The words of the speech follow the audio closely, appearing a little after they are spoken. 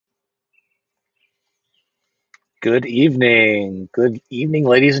Good evening. Good evening,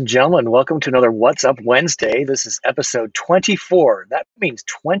 ladies and gentlemen. Welcome to another What's Up Wednesday. This is episode 24. That means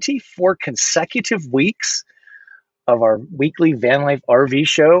 24 consecutive weeks of our weekly Vanlife RV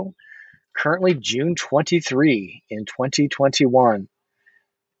show, currently June 23 in 2021.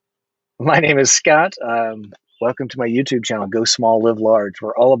 My name is Scott. Welcome to my YouTube channel, Go Small, Live Large.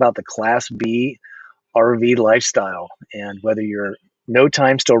 We're all about the Class B RV lifestyle. And whether you're no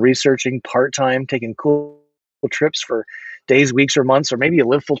time still researching, part-time, taking cool trips for days, weeks, or months, or maybe you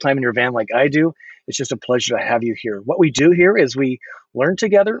live full-time in your van like I do, it's just a pleasure to have you here. What we do here is we learn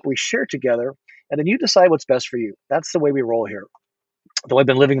together, we share together, and then you decide what's best for you. That's the way we roll here. Though I've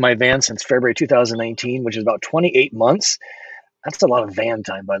been living in my van since February 2019, which is about 28 months, that's a lot of van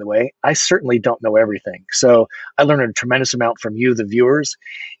time, by the way. I certainly don't know everything. So I learned a tremendous amount from you, the viewers.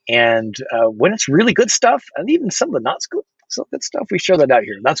 And when it's really good stuff, and even some of the not so good stuff, we share that out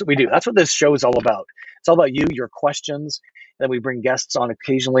here. That's what we do. That's what this show is all about. It's all about you, your questions. And then we bring guests on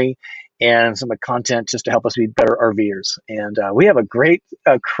occasionally and some of the content just to help us be better RVers. And we have a great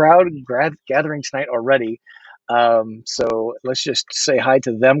crowd gathering tonight already. So let's just say hi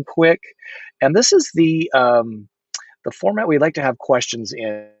to them quick. And this is the format we like to have questions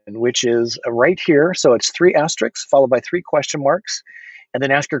in, which is right here. So it's 3 asterisks followed by 3 question marks, and then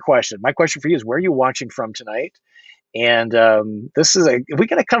ask your question. My question for you is, where are you watching from tonight? And we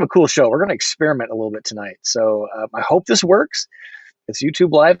got a kind of a cool show. We're going to experiment a little bit tonight. So I hope this works. It's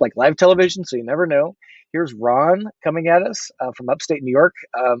YouTube Live, like live television, so you never know. Here's Ron coming at us from upstate New York.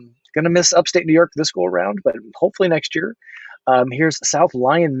 Going to miss upstate New York this go around, but hopefully next year. Here's South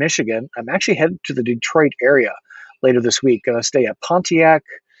Lyon, Michigan. I'm actually headed to the Detroit area later this week. Going to stay at Pontiac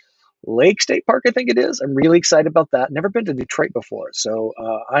Lake State Park, I think it is. I'm really excited about that. Never been to Detroit before, so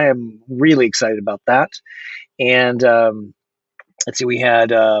I am really excited about that. And let's see, we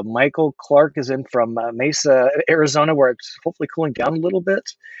had Michael Clark is in from Mesa, Arizona, where it's hopefully cooling down a little bit.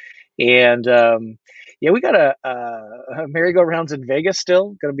 And yeah, we got a merry-go-rounds in Vegas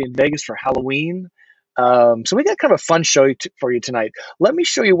still. Going to be in Vegas for Halloween. So we got kind of a fun show for you tonight. Let me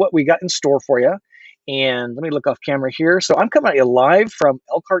show you what we got in store for you. And let me look off camera here. So I'm coming at you live from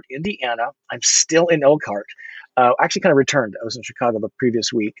Elkhart, Indiana. I'm still in Elkhart. Actually kind of returned. I was in Chicago the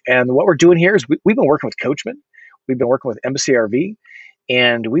previous week. And what we're doing here is we've been working with Coachman. We've been working with Embassy RV.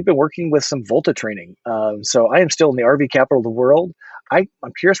 And we've been working with some Volta training. So I am still in the RV capital of the world. I'm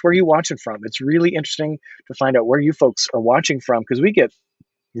curious where you're watching from. It's really interesting to find out where you folks are watching from, because we get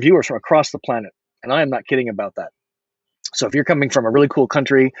viewers from across the planet. And I am not kidding about that. So if you're coming from a really cool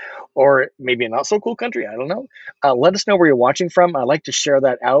country, or maybe a not so cool country, I don't know, let us know where you're watching from. I like to share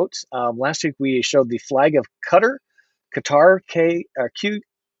that out. Last week we showed the flag of Qatar, Qatar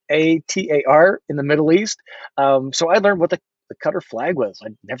in the Middle East. So I learned what the Qatar flag was. I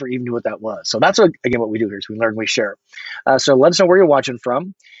never even knew what that was. So that's what we do here is we learn, we share. So let us know where you're watching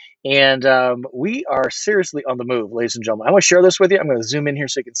from. And we are seriously on the move, ladies and gentlemen. I want to share this with you. I'm going to zoom in here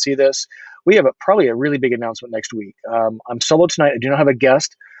so you can see this. We have probably a really big announcement next week. I'm solo tonight. I do not have a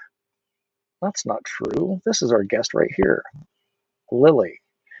guest. That's not true. This is our guest right here, Lily.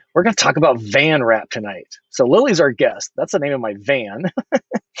 We're going to talk about van wrap tonight. So Lily's our guest. That's the name of my van.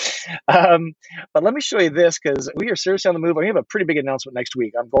 But let me show you this, because we are seriously on the move. We have a pretty big announcement next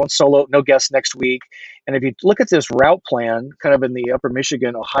week. I'm going solo, no guests next week. And if you look at this route plan, kind of in the upper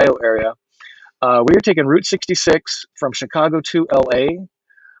Michigan, Ohio area, we are taking Route 66 from Chicago to LA.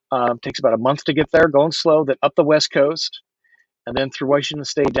 Takes about a month to get there, going slow, then up the West Coast, and then through Washington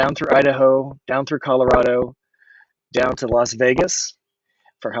State, down through Idaho, down through Colorado, down to Las Vegas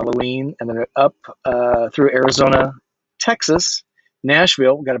for Halloween, and then up through Arizona, Texas,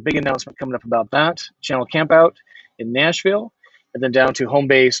 Nashville. We've got a big announcement coming up about that. Channel Campout in Nashville, and then down to home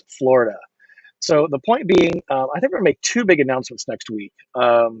base, Florida. So the point being, I think we're going to make 2 big announcements next week.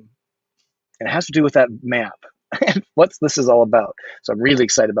 And it has to do with that map and what this is all about. So I'm really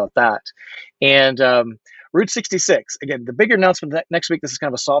excited about that. And Route 66, again, the bigger announcement next week. This is kind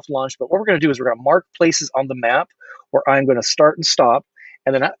of a soft launch, but what we're going to do is we're going to mark places on the map where I'm going to start and stop.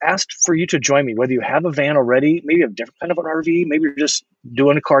 And then I asked for you to join me, whether you have a van already, maybe a different kind of an RV, maybe you're just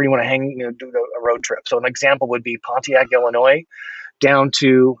doing a car and you want to do a road trip. So an example would be Pontiac, Illinois, down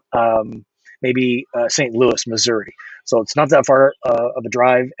to maybe St. Louis, Missouri. So it's not that far of a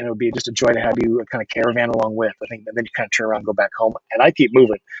drive, and it would be just a joy to have you kind of caravan along with. I think, and then you kind of turn around and go back home. And I keep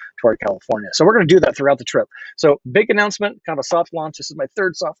moving toward California. So we're going to do that throughout the trip. So big announcement, kind of a soft launch. This is my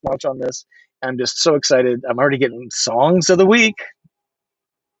 3rd soft launch on this. I'm just so excited. I'm already getting songs of the week.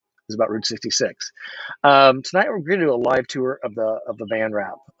 is about Route 66. Tonight we're going to do a live tour of the van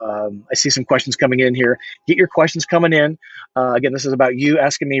wrap. I see some questions coming in here. Get your questions coming in. Again, this is about you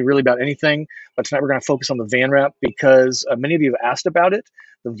asking me really about anything, but tonight we're going to focus on the van wrap because many of you have asked about it.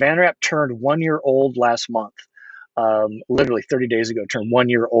 The van wrap turned 1 year old last month. Literally 30 days ago, turned 1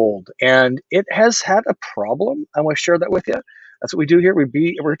 year old, and it has had a problem. I want to share that with you. That's what we do here.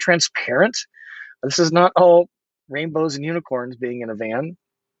 We're transparent. This is not all rainbows and unicorns being in a van.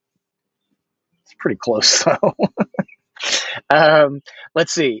 It's pretty close though.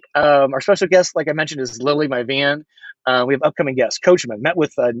 Let's see. Our special guest, like I mentioned, is Lily, my van. We have upcoming guests. Coachman. Met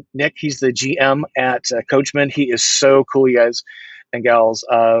with Nick. He's the GM at Coachman. He is so cool, you guys and gals.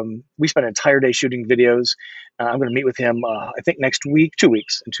 We spent an entire day shooting videos. I'm going to meet with him, I think, next week, 2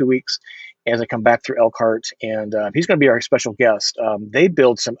 weeks, in 2 weeks, as I come back through Elkhart. And he's going to be our special guest. They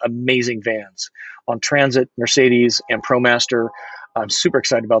build some amazing vans on Transit, Mercedes, and ProMaster. I'm super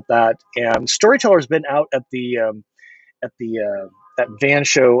excited about that. And Storyteller's been out at that van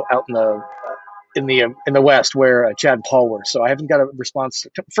show out in the West where Chad and Paul were. So I haven't got a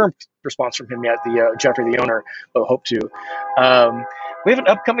confirmed response from him yet. Jeffrey, the owner, but hope to. We have an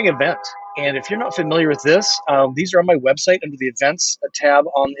upcoming event, and if you're not familiar with this, these are on my website under the events tab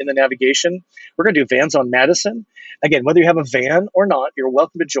in the navigation. We're going to do vans on Madison. Again, whether you have a van or not, you're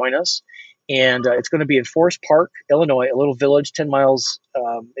welcome to join us. And it's going to be in Forest Park, Illinois, a little village 10 miles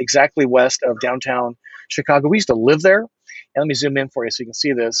exactly west of downtown Chicago. We used to live there. And let me zoom in for you so you can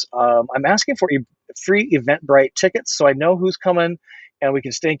see this. I'm asking for free Eventbrite tickets so I know who's coming and we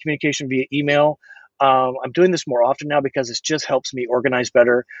can stay in communication via email. I'm doing this more often now because it just helps me organize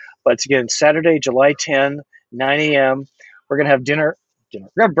better. But it's, again, Saturday, July 10, 9 a.m. We're going to have dinner. We're going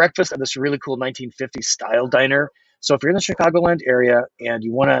to have breakfast at this really cool 1950s style diner. So if you're in the Chicagoland area and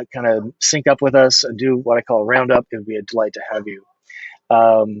you want to kind of sync up with us and do what I call a roundup, it would be a delight to have you.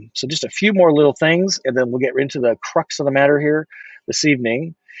 So just a few more little things, and then we'll get into the crux of the matter here this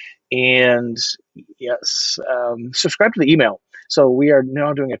evening. And yes, subscribe to the email. So we are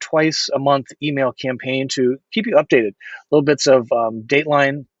now doing a twice a month email campaign to keep you updated. Little bits of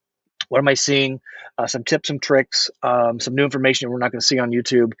Dateline. What am I seeing? Some tips, some tricks, some new information we're not going to see on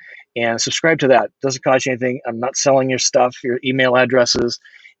YouTube. And subscribe to that. Doesn't cost you anything. I'm not selling your stuff, your email addresses.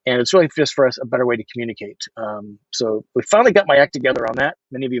 And it's really just for us a better way to communicate. So we finally got my act together on that.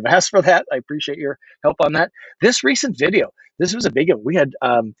 Many of you have asked for that. I appreciate your help on that. This recent video, this was a big one. We had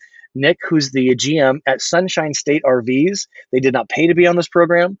Nick, who's the GM at Sunshine State RVs. They did not pay to be on this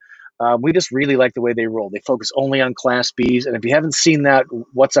program. We just really like the way they roll. They focus only on Class Bs. And if you haven't seen that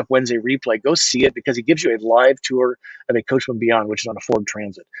What's Up Wednesday replay, go see it because he gives you a live tour of a Coachman Beyond, which is on a Ford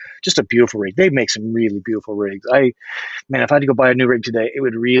Transit. Just a beautiful rig. They make some really beautiful rigs. Man, if I had to go buy a new rig today, it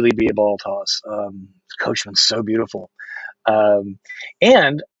would really be a ball toss. Coachman's so beautiful.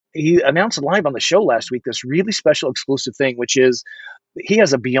 And he announced live on the show last week this really special exclusive thing, which is he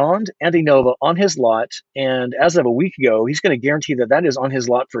has a Beyond and a Nova on his lot. And as of a week ago, he's going to guarantee that that is on his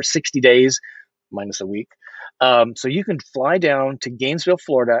lot for 60 days, minus a week. So you can fly down to Gainesville,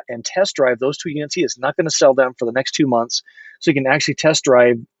 Florida, and test drive those two units. He is not going to sell them for the next 2 months. So you can actually test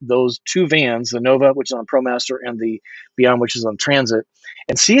drive those two vans, the Nova, which is on ProMaster, and the Beyond, which is on Transit,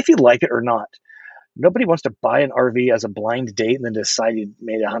 and see if you like it or not. Nobody wants to buy an RV as a blind date and then decide you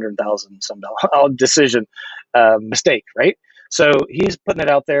made $100,000 some decision mistake, right? So he's putting it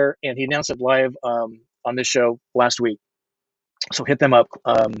out there, and he announced it live on this show last week. So hit them up,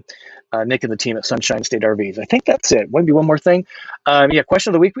 Nick and the team at Sunshine State RVs. I think that's it. Maybe one more thing.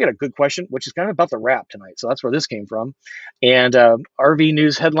 Question of the week. We got a good question, which is kind of about the wrap tonight. So that's where this came from. And RV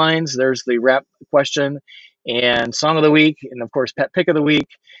news headlines. There's the wrap question and song of the week, and of course pet pick of the week.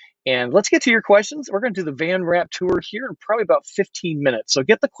 And let's get to your questions. We're going to do the van wrap tour here in probably about 15 minutes. So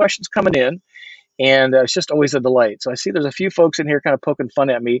get the questions coming in. And it's just always a delight. So I see there's a few folks in here kind of poking fun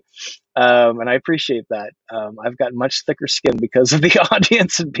at me, and I appreciate that. I've got much thicker skin because of the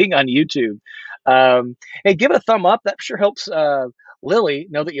audience and being on YouTube. Hey, give it a thumb up. That sure helps Lily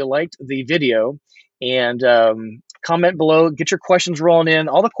know that you liked the video. And comment below. Get your questions rolling in.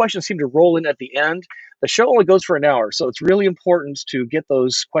 All the questions seem to roll in at the end. The show only goes for an hour, so it's really important to get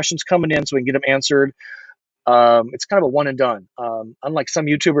those questions coming in so we can get them answered. It's kind of a one and done. Unlike some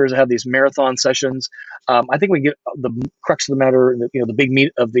YouTubers that have these marathon sessions, I think we get the crux of the matter, the big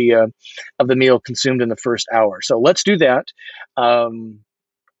meat of the meal consumed in the first hour. So let's do that.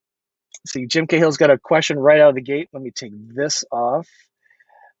 See, Jim Cahill's got a question right out of the gate. Let me take this off.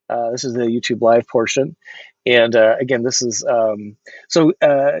 This is the YouTube live portion. And again, this is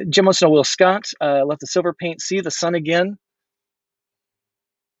Jim wants to know, will Scott let the silver paint see the sun again?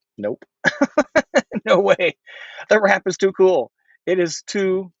 Nope. No way. That wrap is too cool. It is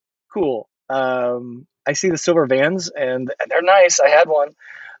too cool. I see the silver vans, and they're nice. I had one,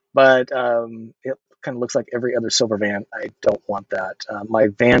 but it kind of looks like every other silver van. I don't want that. My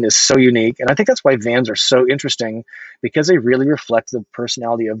van is so unique, and I think that's why vans are so interesting because they really reflect the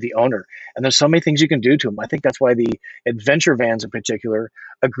personality of the owner. And there's so many things you can do to them. I think that's why the adventure vans, in particular,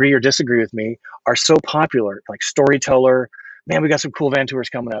 agree or disagree with me, are so popular. Like Storyteller, man, we got some cool van tours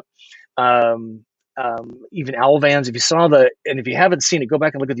coming up. Um, Even owl vans. If you saw and if you haven't seen it, go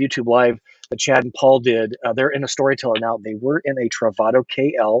back and look at the YouTube live that Chad and Paul did. They're in a Storyteller now. They were in a Travado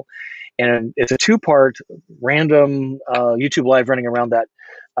KL, and it's a two-part random YouTube live running around that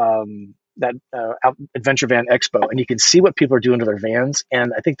adventure van expo, and you can see what people are doing to their vans,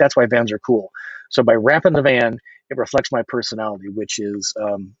 and I think that's why vans are cool. So by wrapping the van, it reflects my personality, which is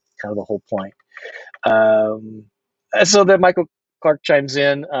kind of the whole point. So then Michael Clark chimes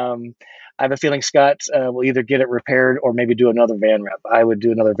in. I have a feeling Scott will either get it repaired or maybe do another van wrap. I would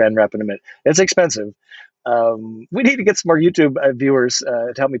do another van wrap in a minute. It's expensive. We need to get some more YouTube viewers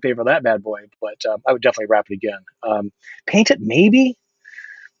to help me pay for that bad boy, but I would definitely wrap it again. Paint it maybe,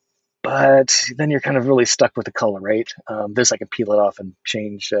 but then you're kind of really stuck with the color, right? This I can peel it off and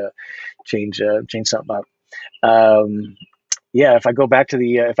change something up. Yeah, if I go back to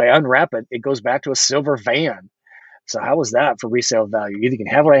if I unwrap it, it goes back to a silver van. So how was that for resale value? You can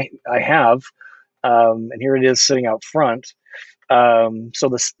have what I have, and here it is sitting out front. So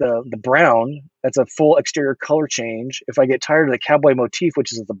the brown, that's a full exterior color change. If I get tired of the cowboy motif,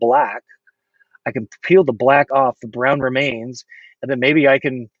 which is the black, I can peel the black off, the brown remains, and then maybe I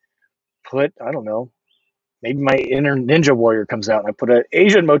can put, I don't know, maybe my inner ninja warrior comes out and I put an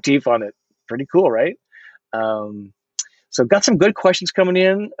Asian motif on it. Pretty cool, right? So got some good questions coming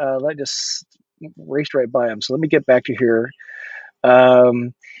in. I just raced right by them. So let me get back to here.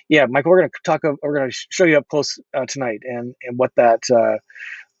 Yeah, Michael, we're going to show you up close tonight and what that, well,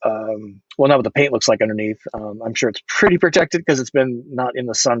 not what the paint looks like underneath. I'm sure it's pretty protected because it's been not in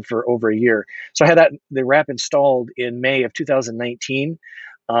the sun for over a year. So I had the wrap installed in May of 2019.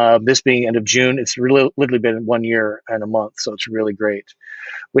 This being end of June, it's really literally been 1 year and a month. So it's really great.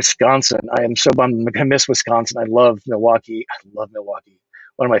 Wisconsin, I am so bummed I miss Wisconsin. I love Milwaukee. I love Milwaukee.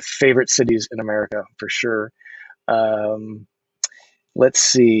 One of my favorite cities in America for sure. Let's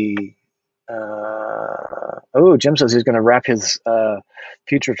see. Jim says he's going to wrap his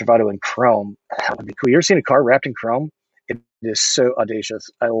future Travado in chrome. That would be cool. You ever seen a car wrapped in chrome? It is so audacious.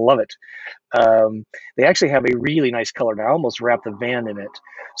 I love it. They actually have a really nice color. And I almost wrapped the van in it.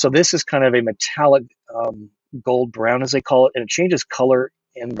 So this is kind of a metallic gold brown, as they call it, and it changes color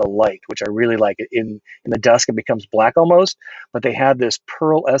in the light, which I really like. In the dusk, it becomes black almost. But they had this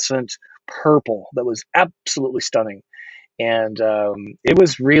pearlescent purple that was absolutely stunning. And it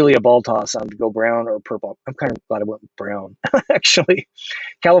was really a ball toss on to go brown or purple. I'm kind of glad I went with brown, actually.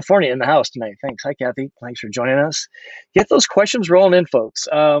 California in the house tonight. Thanks. Hi, Kathy. Thanks for joining us. Get those questions rolling in, folks.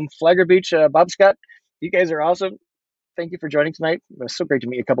 Flagler Beach, Bob Scott, you guys are awesome. Thank you for joining tonight. It was so great to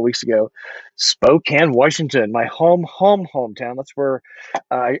meet you a couple weeks ago. Spokane, Washington, my hometown. That's where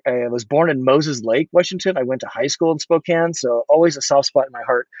I was born in Moses Lake, Washington. I went to high school in Spokane, so always a soft spot in my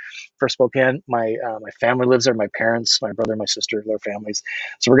heart for Spokane. My family lives there. My parents, my brother, my sister, their families.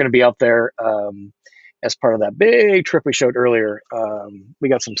 So we're going to be out there as part of that big trip we showed earlier. We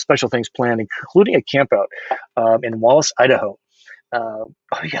got some special things planned, including a campout in Wallace, Idaho.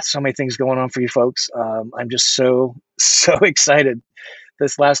 We got so many things going on for you folks. I'm just so excited.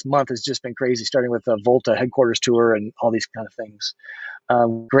 This last month has just been crazy, starting with the Volta headquarters tour and all these kind of things.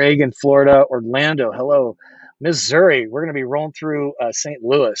 Greg in Florida, Orlando, hello. Missouri, we're going to be rolling through St.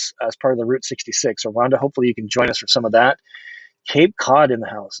 Louis as part of the Route 66. So Rhonda, hopefully you can join us for some of that. Cape Cod in the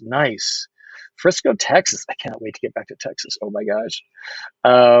house, nice. Frisco, Texas, I can't wait to get back to Texas. Oh my gosh.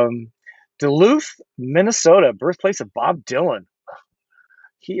 Duluth, Minnesota, birthplace of Bob Dylan.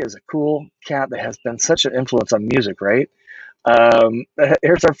 He is a cool cat that has been such an influence on music, right?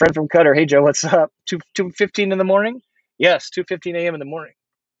 Here's our friend from Cutter. Hey, Joe, what's up? 2:15 in the morning? Yes, 2:15 a.m. in the morning.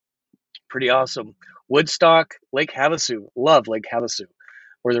 Pretty awesome. Woodstock, Lake Havasu. Love Lake Havasu,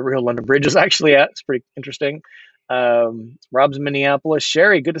 where the real London Bridge is actually at. It's pretty interesting. Rob's in Minneapolis.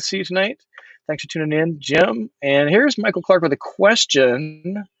 Sherry, good to see you tonight. Thanks for tuning in, Jim. And here's Michael Clark with a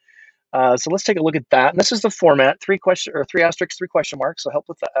question. So let's take a look at that. And this is the format: 3 asterisks, 3 question marks. So help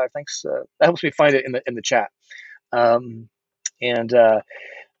with that. Thanks. That helps me find it in the chat.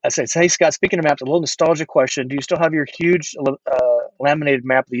 I said, hey Scott, speaking of maps, a little nostalgia question: do you still have your huge laminated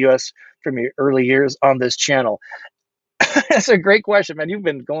map of the U.S. from your early years on this channel? That's a great question, man. You've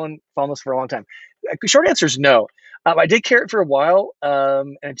been following this for a long time. Short answer is no. I did carry it for a while,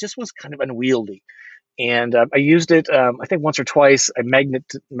 and it just was kind of unwieldy. and I used it. I think once or twice. I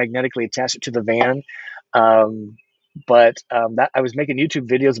magnetically attached it to the van, um, but that I was making YouTube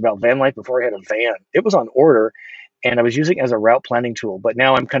videos about van life before I had a van. It was on order, and I was using it as a route planning tool. But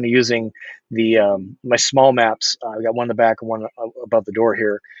now I'm kind of using the my small maps. I got one in the back and one above the door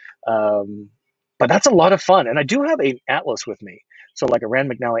here. Um, but that's a lot of fun, and I do have an atlas with me. So like a Rand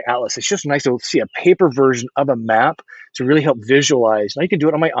McNally atlas, it's just nice to see a paper version of a map to really help visualize. Now you can do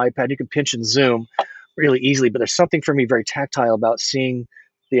it on my iPad. You can pinch and zoom really easily, but there's something for me very tactile about seeing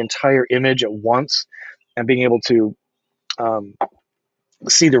the entire image at once and being able to um,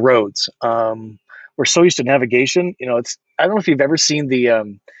 see the roads. We're so used to navigation. It's I don't know if you've ever seen the.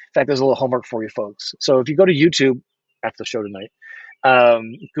 In fact, there's a little homework for you folks. So if you go to YouTube after the show tonight,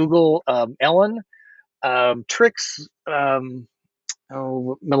 Google Ellen tricks.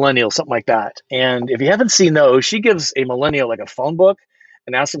 Millennial, something like that. And if you haven't seen those, she gives a millennial like a phone book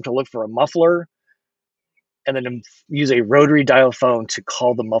and asks them to look for a muffler and then use a rotary dial phone to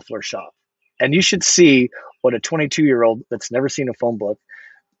call the muffler shop. And you should see what a 22-year-old that's never seen a phone book,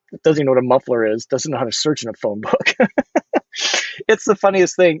 doesn't even know what a muffler is, doesn't know how to search in a phone book. It's the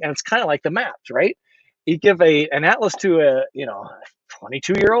funniest thing, and it's kind of like the maps, right? You give an atlas to a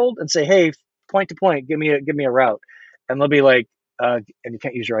 22-year-old and say, "Hey, point to point, give me a route," and they'll be like, "And you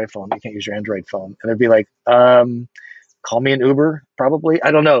can't use your iPhone, you can't use your Android phone," and they'll be like, "Call me an Uber, probably." I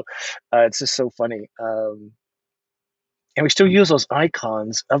don't know. It's just so funny. And we still use those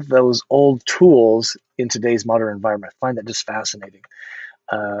icons of those old tools in today's modern environment. I find that just fascinating.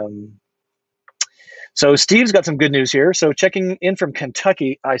 Um, so Steve's got some good news here. So checking in from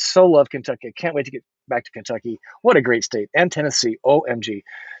Kentucky. I so love Kentucky. I can't wait to get back to Kentucky. What a great state. And Tennessee. OMG.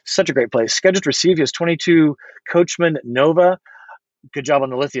 Such a great place. Scheduled to receive his 22 Coachman Nova. Good job on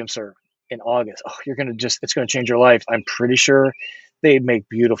the lithium, sir, in August. Oh, it's going to change your life. I'm pretty sure. They make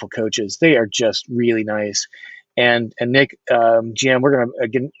beautiful coaches. They are just really nice. And Nick, GM, we're going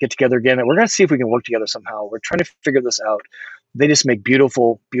to get together again, and we're going to see if we can work together somehow. We're trying to figure this out. They just make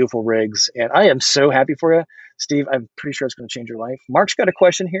beautiful, beautiful rigs, and I am so happy for you, Steve. I'm pretty sure it's going to change your life. Mark's got a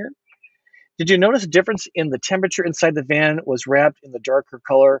question here. Did you notice a difference in the temperature inside the van was wrapped in the darker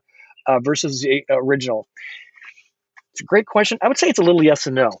color versus the original? It's a great question. I would say it's a little yes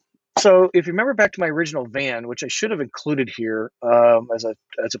and no. So if you remember back to my original van, which I should have included here as a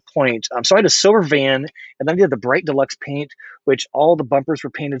point, so I had a silver van, and then I did the bright deluxe paint, which all the bumpers were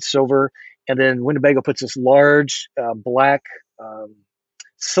painted silver, and then Winnebago puts this large black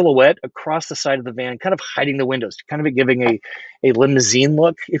silhouette across the side of the van, kind of hiding the windows, kind of giving a limousine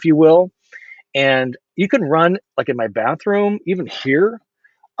look, if you will. And you can run like in my bathroom, even here,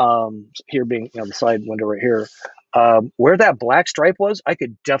 here being the side window right here, where that black stripe was, I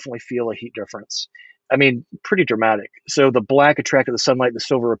could definitely feel a heat difference. I mean, pretty dramatic. So the black attracted the sunlight, the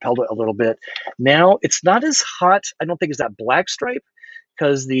silver repelled it a little bit. Now it's not as hot, I don't think, as that black stripe,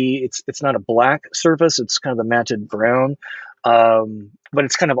 because it's not a black surface, it's kind of the matted brown, but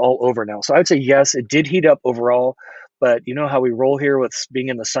it's kind of all over now. So I would say yes, it did heat up overall. But you know how we roll here with being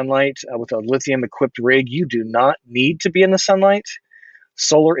in the sunlight with a lithium equipped rig. You do not need to be in the sunlight.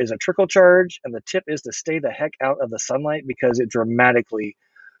 Solar is a trickle charge, and the tip is to stay the heck out of the sunlight because it dramatically,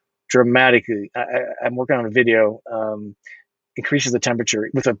 I'm working on a video, increases the temperature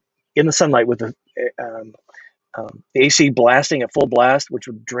in the sunlight with the AC blasting at full blast, which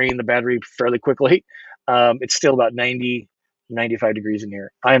would drain the battery fairly quickly. It's still about 90, 95 degrees in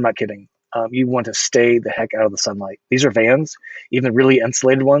here. I am not kidding. You want to stay the heck out of the sunlight. These are vans, even the really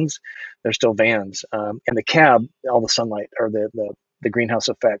insulated ones, they're still vans. And the cab, all the sunlight or the greenhouse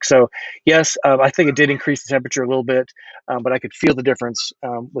effect. So yes, I think it did increase the temperature a little bit, but I could feel the difference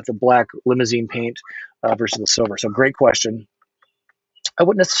with the black limousine paint versus the silver. So great question. I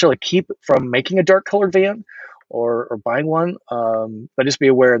wouldn't necessarily keep from making a dark colored van or buying one, but just be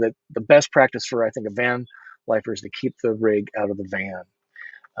aware that the best practice for, I think, a van lifer is to keep the rig out of the van.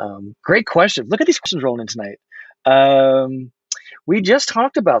 Great question. Look at these questions rolling in tonight. We just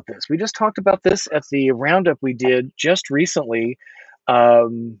talked about this. We just talked about this at the roundup we did just recently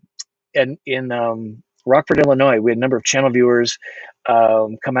in Rockford, Illinois. We had a number of channel viewers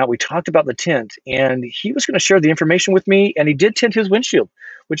come out. We talked about the tint, and he was going to share the information with me, and he did tint his windshield,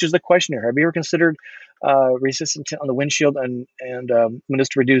 which is the question here. Have you ever considered resistant tint on the windshield and windows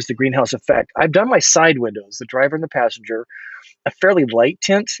to reduce the greenhouse effect? I've done my side windows, the driver and the passenger, a fairly light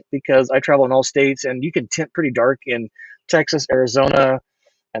tint because I travel in all states, and you can tint pretty dark in Texas, Arizona,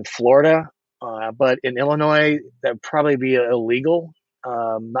 and Florida. But in Illinois, that would probably be illegal.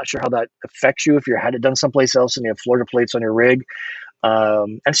 Not sure how that affects you if you had it done someplace else and you have Florida plates on your rig.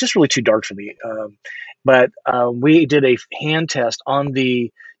 And it's just really too dark for me. But we did a hand test on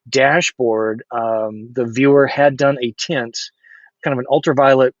the dashboard, the viewer had done a tint, kind of an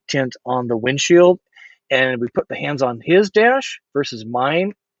ultraviolet tint on the windshield, and we put the hands on his dash versus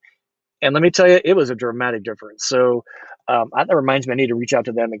mine. And let me tell you, it was a dramatic difference. So that reminds me, I need to reach out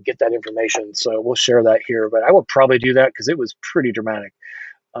to them and get that information. So we'll share that here. But I will probably do that because it was pretty dramatic.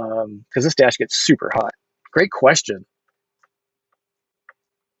 Because this dash gets super hot. Great question.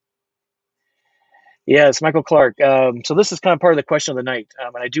 Yes, Michael Clark. So this is kind of part of the question of the night,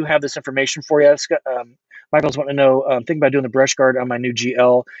 and I do have this information for you. Michael's wanting to know, thinking about doing the brush guard on my new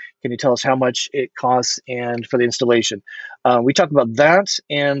GL. Can you tell us how much it costs and for the installation? We talked about that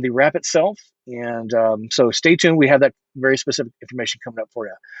and the wrap itself, and so stay tuned. We have that very specific information coming up for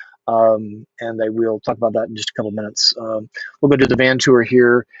you, and I will talk about that in just a couple minutes. We'll go do the van tour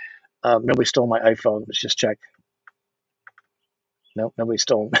here. Nobody stole my iPhone. Let's just check. Nope, nobody's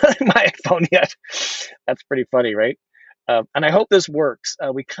stolen my iPhone yet. That's pretty funny, right? And I hope this works.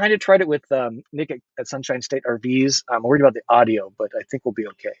 We kind of tried it with Nick at Sunshine State RVs. I'm worried about the audio, but I think we'll be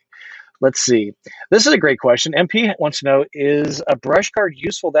okay. Let's see. This is a great question. MP wants to know, is a brush guard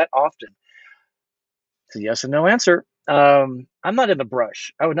useful that often? It's a yes and no answer. I'm not in the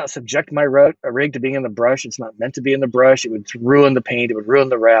brush. I would not subject my rig to being in the brush. It's not meant to be in the brush. It would ruin the paint. It would ruin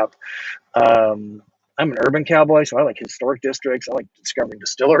the wrap. I'm an urban cowboy, so I like historic districts. I like discovering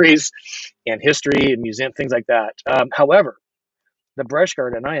distilleries and history and museum, things like that. However, the brush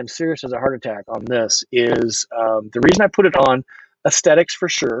guard, and I am serious as a heart attack on this, is the reason I put it on, aesthetics for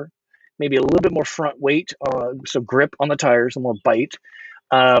sure, maybe a little bit more front weight, so grip on the tires, a more bite.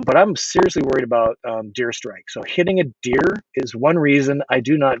 But I'm seriously worried about deer strike. So hitting a deer is one reason I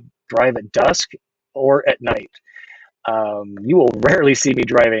do not drive at dusk or at night. You will rarely see me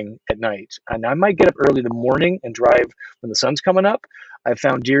driving at night, and I might get up early in the morning and drive when the sun's coming up. I've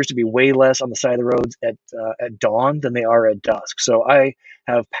found deers to be way less on the side of the roads at dawn than they are at dusk. So I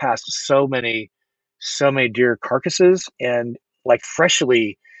have passed so many deer carcasses and like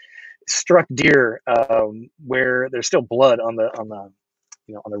freshly struck deer where there's still blood on the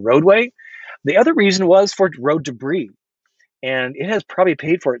roadway. The other reason was for road debris. And it has probably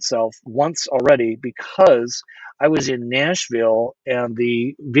paid for itself once already because I was in Nashville and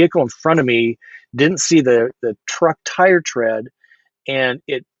the vehicle in front of me didn't see the truck tire tread, and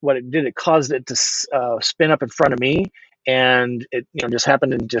it caused it to spin up in front of me, and it just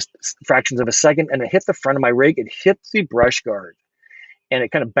happened in just fractions of a second, and it hit the front of my rig. It hit the brush guard, and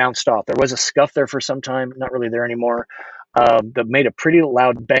it kind of bounced off. There was a scuff there for some time, not really there anymore. That made a pretty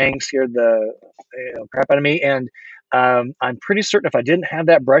loud bang, scared the crap out of me, and I'm pretty certain if I didn't have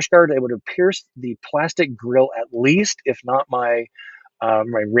that brush guard, it would have pierced the plastic grill at least, if not my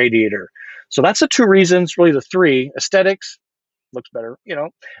radiator. So that's the two reasons, really the three. Aesthetics, looks better,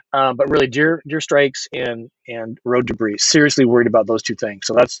 but really deer strikes and road debris. Seriously worried about those two things.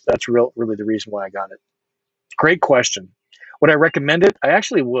 So that's really the reason why I got it. Great question. Would I recommend it? I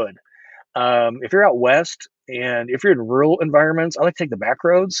actually would. If you're out west and if you're in rural environments, I like to take the back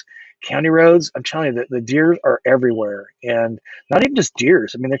roads, county roads. I'm telling you that the deer are everywhere, and not even just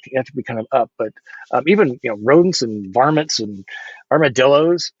deers. I mean, they have to be kind of up, but even rodents and varmints and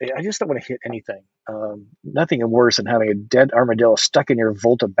armadillos. I just don't want to hit anything. Nothing worse than having a dead armadillo stuck in your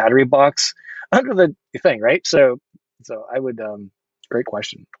Volta battery box under the thing, right? So I would. Great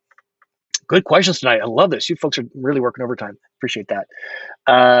question. Good questions tonight. I love this. You folks are really working overtime. Appreciate that.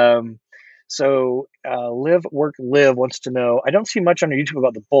 Live Work Live wants to know, I don't see much on YouTube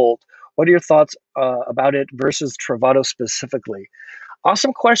about the Bolt. What are your thoughts about it versus Travato specifically?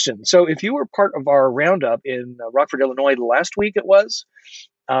 Awesome question. So if you were part of our roundup in Rockford, Illinois last week,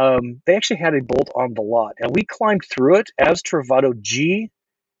 they actually had a Bolt on the lot, and we climbed through it as Travato G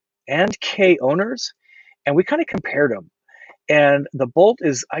and K owners, and we kind of compared them. And the Bolt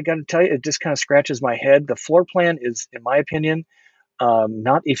is, I got to tell you, it just kind of scratches my head. The floor plan is, in my opinion,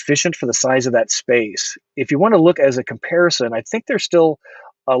 not efficient for the size of that space. If you want to look as a comparison, I think they're still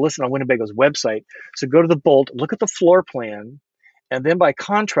listed on Winnebago's website. So go to the Bolt, look at the floor plan, and then by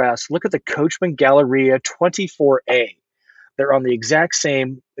contrast, look at the Coachman Galleria 24A. They're on the exact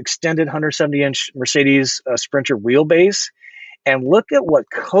same extended 170-inch Mercedes Sprinter wheelbase. And look at what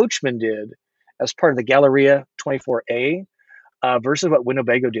Coachman did as part of the Galleria 24A versus what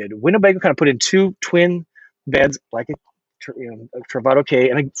Winnebago did. Winnebago kind of put in two twin beds, like a Travato K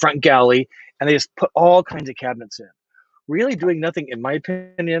and a front galley, and they just put all kinds of cabinets in. Really doing nothing, in my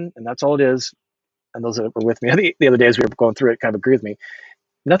opinion, and that's all it is. And those that were with me the other day as we were going through it kind of agree with me.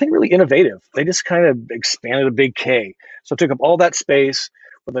 Nothing really innovative. They just kind of expanded a big K. So it took up all that space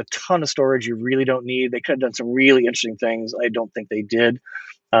with a ton of storage you really don't need. They could have done some really interesting things. I don't think they did.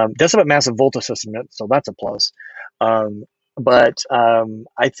 Does have a massive Volta system in it, so that's a plus. But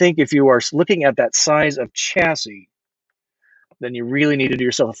I think if you are looking at that size of chassis, then you really need to do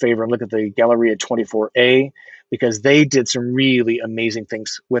yourself a favor and look at the Galleria 24A, because they did some really amazing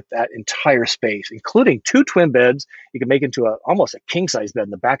things with that entire space, including 2 twin beds. You can make into almost a king size bed in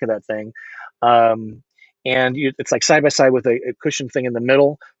the back of that thing. Um, and it's like side by side with a cushion thing in the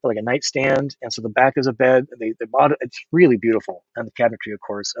middle for like a nightstand. And so the back is a bed. They bought it. It's really beautiful. And the cabinetry, of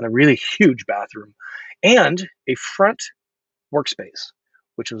course, and a really huge bathroom and a front workspace,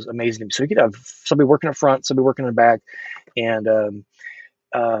 which was amazing. So you could have somebody working up front, somebody working in the back. And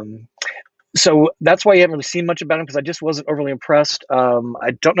um, so that's why you haven't really seen much about them, because I just wasn't overly impressed.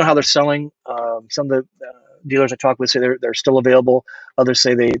 I don't know how they're selling. Some of the dealers I talk with say they're still available. Others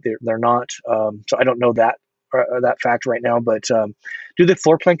say they're not. So I don't know that that fact right now. But do the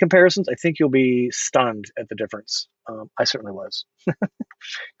floor plan comparisons. I think you'll be stunned at the difference. I certainly was.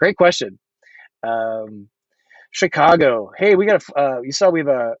 Great question. Um, Chicago. Hey, we got you saw we have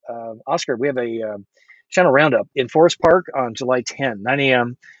a Oscar. We have a channel roundup in Forest Park on July 10, 9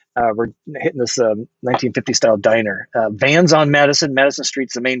 a.m. We're hitting this 1950 style diner. Vans on Madison. Madison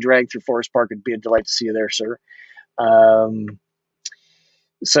Street's the main drag through Forest Park. It'd be a delight to see you there, sir.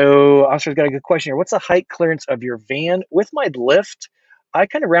 So Oscar's got a good question here. What's the height clearance of your van with my lift? I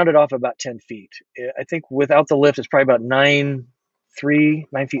kind of rounded off about 10 feet. I think without the lift, it's probably about 9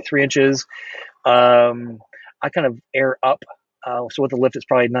 feet 3 inches. I kind of air up. So with the lift, it's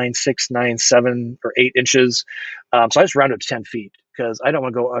probably 9.6, 9.7, or 8 inches. So I just round it to 10 feet because I don't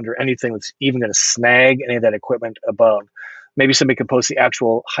want to go under anything that's even going to snag any of that equipment above. Maybe somebody can post the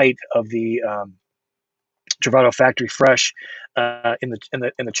actual height of the Travato Factory Fresh in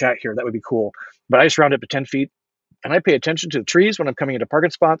the chat here. That would be cool. But I just round it to 10 feet, and I pay attention to the trees when I'm coming into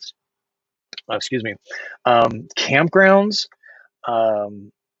parking spots. Excuse me, campgrounds.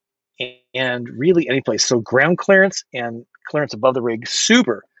 And really any place. So ground clearance and clearance above the rig,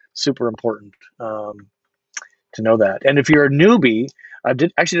 super important to know that. And if you're a newbie, I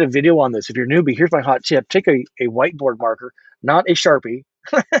actually did a video on this. If you're a newbie, here's my hot tip: take a whiteboard marker, not a Sharpie.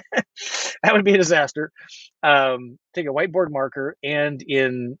 That would be a disaster. Take a whiteboard marker and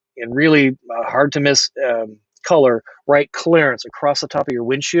in really hard to miss color, write clearance across the top of your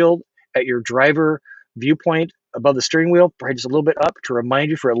windshield at your driver viewpoint above the steering wheel, probably just a little bit up, to remind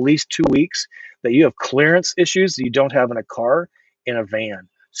you for at least 2 weeks that you have clearance issues that you don't have in a car, in a van.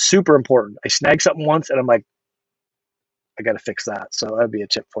 Super important. I snagged something once and I'm like, I got to fix that. So that'd be a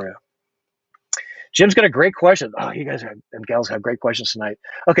tip for you. Jim's got a great question. Oh, you guys and gals have great questions tonight.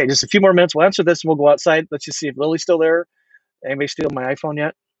 Okay, just a few more minutes. We'll answer this and we'll go outside. Let's just see if Lily's still there. Anybody steal my iPhone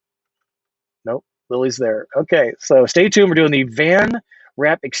yet? Nope, Lily's there. Okay, so stay tuned. We're doing the van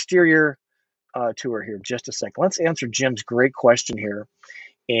wrap exterior tour here in just a second. Let's answer Jim's great question here.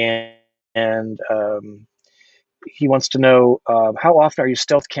 And he wants to know, how often are you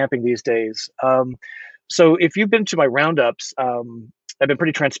stealth camping these days? So if you've been to my roundups, I've been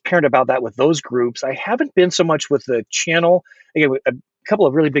pretty transparent about that with those groups. I haven't been so much with the channel. Again, a couple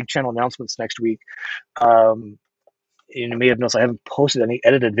of really big channel announcements next week. You may have noticed I haven't posted any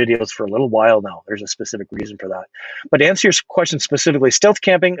edited videos for a little while now. There's a specific reason for that. But to answer your question specifically, stealth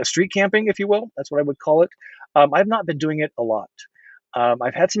camping, street camping, if you will, that's what I would call it. I've not been doing it a lot.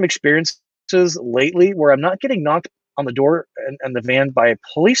 I've had some experiences lately where I'm not getting knocked on the door and the van by a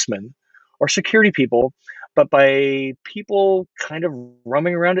policeman or security people, but by people kind of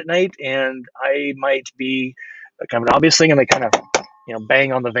roaming around at night, and I might be kind of an obvious thing, and they kind of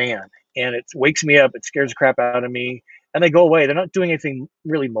bang on the van, and it wakes me up. It scares the crap out of me, and they go away. They're not doing anything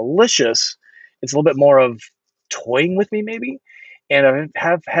really malicious. It's a little bit more of toying with me, maybe. And I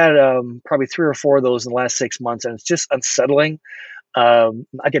have had probably 3 or 4 of those in the last 6 months, and it's just unsettling.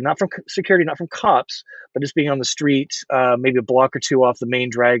 Again, not from security, not from cops, but just being on the street, maybe a block or 2 off the main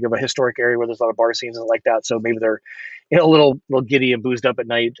drag of a historic area where there's a lot of bar scenes and like that. So maybe they're a little giddy and boozed up at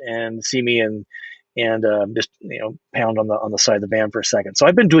night and see me and just pound on the side of the van for a second. So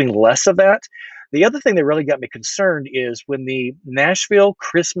I've been doing less of that. The other thing that really got me concerned is when the Nashville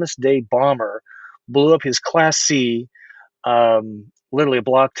Christmas Day bomber blew up his Class C, literally a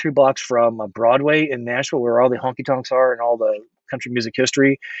block, 2 blocks from Broadway in Nashville, where all the honky tonks are and all the country music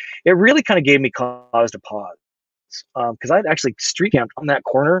history. It really kind of gave me cause to pause, because I'd actually street camped on that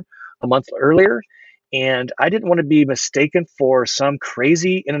corner a month earlier, and I didn't want to be mistaken for some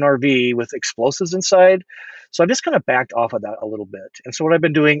crazy in an RV with explosives inside. So I just kind of backed off of that a little bit. And so what I've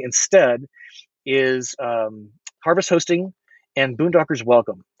been doing instead is Harvest Hosting and Boondockers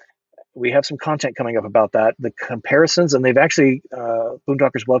Welcome. We have some content coming up about that, the comparisons, and they've actually,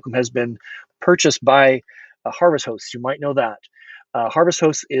 Boondockers Welcome has been purchased by Harvest Hosts. You might know that. Harvest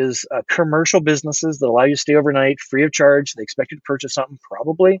Host is commercial businesses that allow you to stay overnight free of charge. They expect you to purchase something,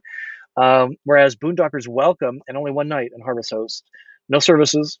 probably. Whereas Boondockers Welcome, and only one night in Harvest Host, no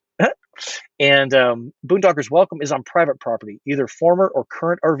services. And Boondockers Welcome is on private property, either former or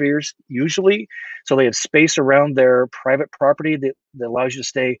current RVers, usually. So they have space around their private property that allows you to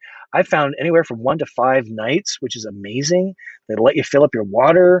stay. I found anywhere from 1 to 5 nights, which is amazing. They let you fill up your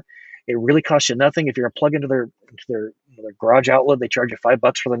water. It really costs you nothing. If you're going to plug into their garage outlet, they charge you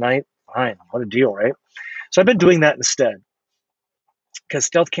 $5 for the night. Fine, what a deal, right? So I've been doing that instead, because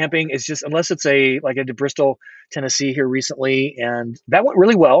stealth camping is just, unless it's like I did Bristol, Tennessee here recently, and that went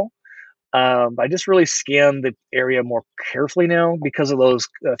really well. I just really scan the area more carefully now because of those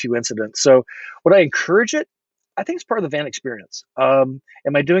few incidents. So would I encourage it? I think it's part of the van experience. Am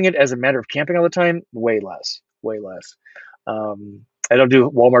I doing it as a matter of camping all the time? Way less, way less. I don't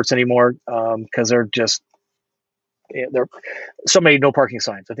do Walmarts anymore because they're just, there are so many no parking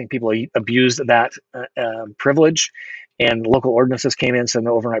signs. I think people abused that privilege, and local ordinances came in, so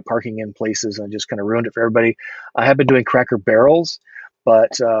no overnight parking in places, and just kind of ruined it for everybody. I have been doing Cracker Barrels,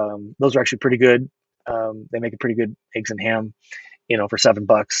 but those are actually pretty good. They make a pretty good eggs and ham, for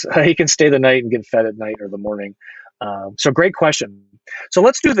 $7. You can stay the night and get fed at night or the morning. So great question. So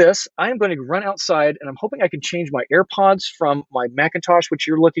let's do this. I am going to run outside, and I'm hoping I can change my AirPods from my Macintosh, which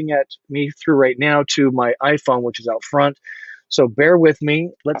you're looking at me through right now, to my iPhone, which is out front. So bear with me.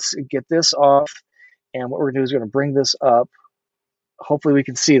 Let's get this off. And what we're going to do is we're going to bring this up. Hopefully we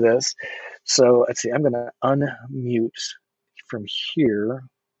can see this. So let's see. I'm going to unmute from here.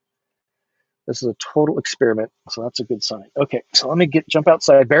 This is a total experiment, so that's a good sign. Okay, so let me jump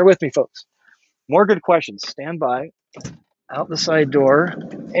outside. Bear with me, folks. More good questions. Stand by. Out the side door.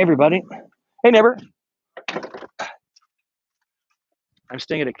 Hey, everybody. Hey, neighbor. I'm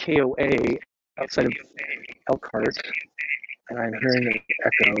staying at a KOA outside of Elkhart, and I'm hearing an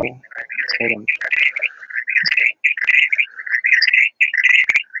echo. Hold on.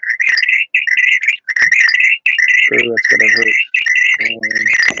 Oh, that's gonna hurt.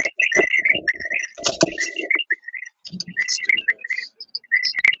 Let's do this.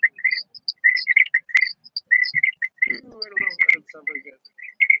 I don't know. That doesn't sound very good.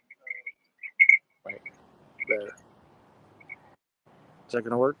 Right there. Is that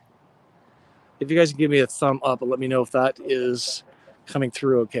gonna work? If you guys can give me a thumb up and let me know if that is coming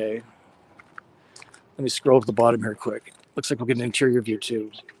through okay. Let me scroll to the bottom here quick. Looks like we'll get an interior view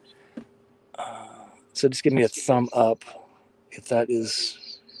too. So just give me a thumb up if that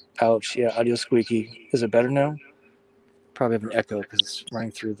is, ouch, yeah, audio squeaky. Is it better now? Probably have an echo because it's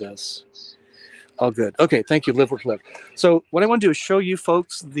running through this. All good. Okay, thank you, Live Work Live. So what I want to do is show you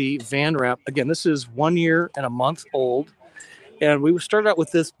folks the van wrap. Again, this is 1 year and a month old. And we started out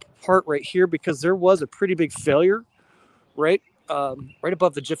with this part right here because there was a pretty big failure right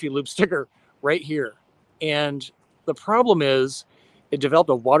above the Jiffy Lube sticker right here. And the problem is it developed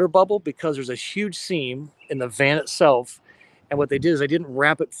a water bubble because there's a huge seam in the van itself. And what they did is they didn't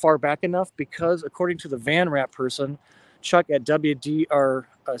wrap it far back enough because, according to the van wrap person, Chuck at CRD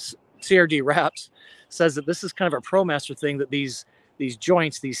Wraps, says that this is kind of a ProMaster thing, that these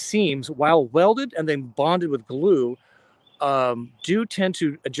joints, these seams, while welded and then bonded with glue, do tend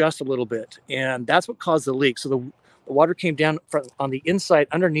to adjust a little bit. And that's what caused the leak. So the water came down on the inside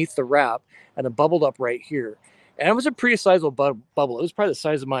underneath the wrap and then bubbled up right here. And it was a pretty sizable bubble. It was probably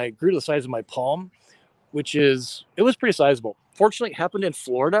grew to the size of my palm, it was pretty sizable. Fortunately, it happened in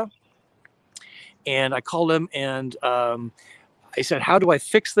Florida. And I called him and I said, how do I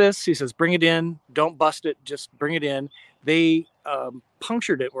fix this? He says, bring it in. Don't bust it. Just bring it in. They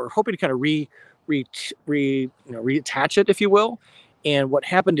punctured it. We're hoping to kind of reattach it, if you will. And what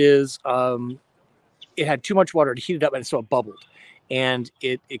happened is it had too much water to heat it up, and so it bubbled, and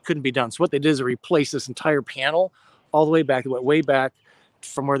it couldn't be done. So what they did is replace this entire panel all the way back. It went way back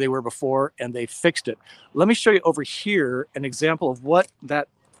from where they were before, and they fixed it. Let me show you over here an example of what that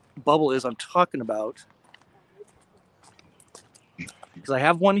bubble is I'm talking about, because I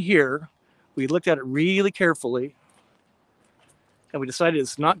have one here. We looked at it really carefully, and we decided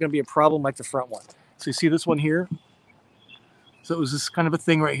it's not going to be a problem like the front one. So you see this one here? So it was this kind of a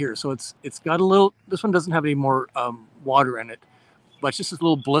thing right here. So it's got a little, this one doesn't have any more water in it, but it's just this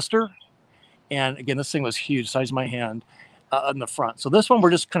little blister. And again, this thing was huge, size of my hand, on the front. So this one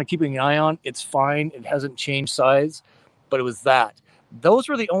we're just kind of keeping an eye on. It's fine. It hasn't changed size, but it was that. Those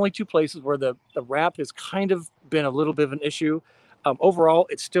were the only two places where the wrap has kind of been a little bit of an issue. Overall,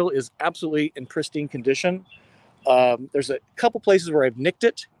 it still is absolutely in pristine condition. There's a couple places where I've nicked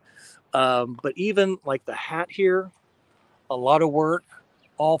it, but even like the hat here, a lot of work,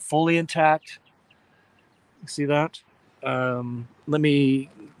 all fully intact. You see that? Let me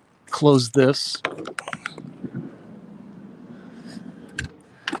close this.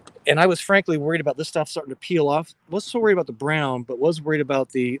 And I was frankly worried about this stuff starting to peel off. Wasn't so worried about the brown, but was worried about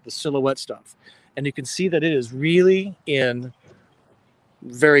the silhouette stuff. And you can see that it is really in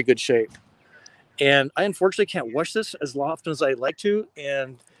very good shape. And I unfortunately can't wash this as often as I'd like to.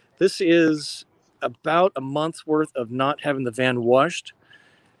 And this is about a month's worth of not having the van washed.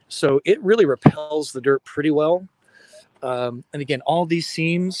 So it really repels the dirt pretty well. And again, all these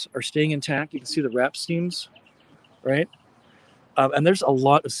seams are staying intact. You can see the wrap seams, right? And there's a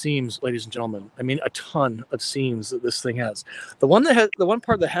lot of seams, ladies and gentlemen. I mean, a ton of seams that this thing has. The one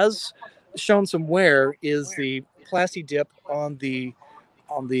part that has shown some wear is the plasti dip on the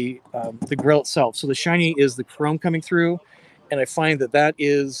grill itself. So the shiny is the chrome coming through, and I find that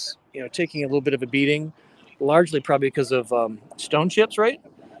is taking a little bit of a beating, largely probably because of stone chips, right?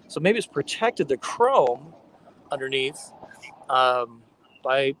 So maybe it's protected the chrome underneath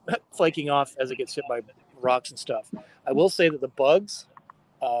by flaking off as it gets hit by rocks and stuff. I will say that the bugs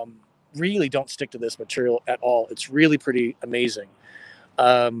really don't stick to this material at all. It's really pretty amazing.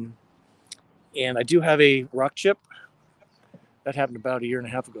 And I do have a rock chip. That happened about a year and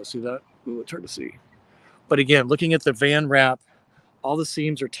a half ago. See that? Ooh, it's hard to see. But again, looking at the van wrap, all the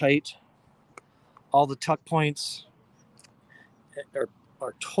seams are tight. All the tuck points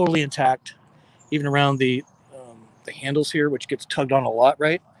are totally intact, even around the handles here, which gets tugged on a lot,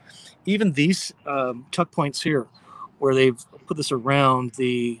 right? Even these tuck points here, where they've put this around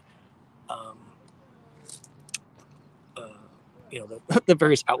the the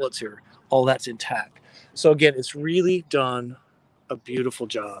various outlets here, all that's intact. So again, it's really done a beautiful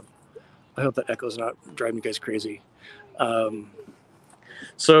job. I hope that echo's not driving you guys crazy.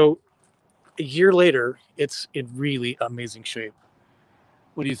 So a year later, it's in really amazing shape.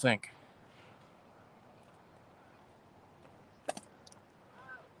 What do you think?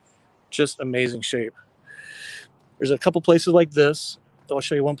 Just amazing shape. There's a couple places like this. I'll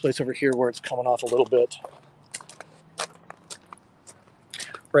show you one place over here where it's coming off a little bit.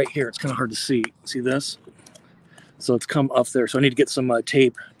 Right here, it's kind of hard to see. See this? So it's come up there. So I need to get some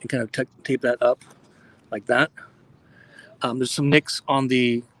tape and kind of tape that up like that. There's some nicks on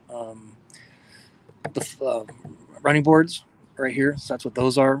the running boards right here. So that's what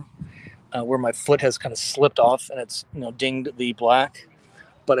those are. Where my foot has kind of slipped off and it's dinged the black.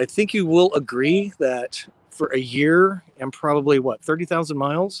 But I think you will agree that for a year and probably 30,000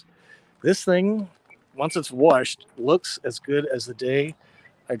 miles, this thing, once it's washed, looks as good as the day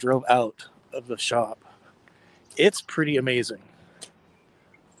I drove out of the shop. It's pretty amazing.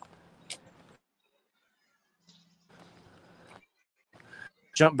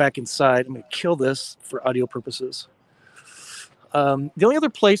 Jump back inside. I'm going to kill this for audio purposes. The only other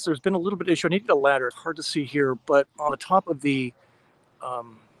place there's been a little bit of issue, I needed a ladder. It's hard to see here, but on the top of the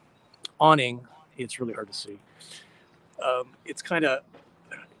awning, it's really hard to see. It's kind of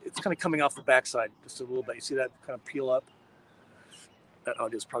coming off the backside just a little bit. You see that kind of peel up? That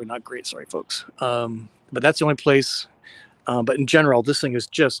audio is probably not great. Sorry, folks. But that's the only place. But in general, this thing is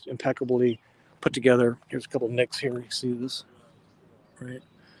just impeccably put together. Here's a couple of nicks here. You see this? Right.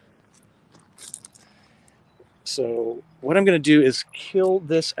 So what I'm going to do is kill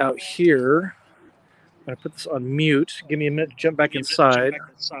this out here. I'm going to put this on mute. Give me a minute to jump back inside.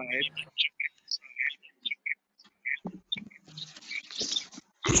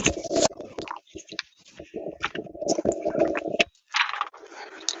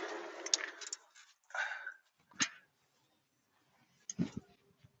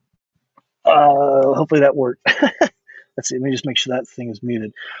 Hopefully that worked. Let's see. Let me just make sure that thing is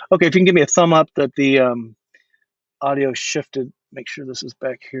muted. Okay, if you can give me a thumb up that the audio shifted. Make sure this is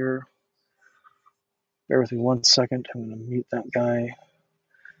back here. Bear with me 1 second. I'm going to mute that guy. In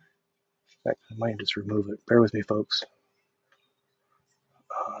fact, I might just remove it. Bear with me, folks.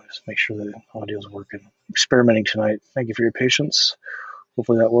 Just make sure the audio is working. Experimenting tonight. Thank you for your patience.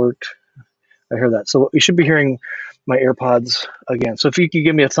 Hopefully that worked. I hear that. So you should be hearing my AirPods again. So if you could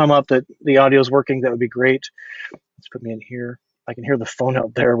give me a thumb up that the audio is working, that would be great. Let's put me in here. I can hear the phone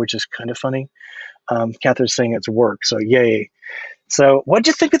out there, which is kind of funny. Catherine's saying it's work, so yay. So what'd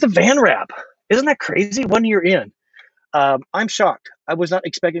you think of the van wrap? Isn't that crazy? 1 year in. I'm shocked. I was not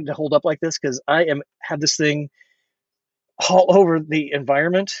expecting to hold up like this because I have this thing all over the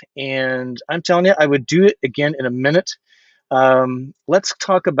environment, and I'm telling you, I would do it again in a minute. Let's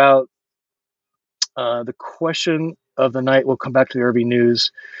talk about the question of the night. We'll come back to the RV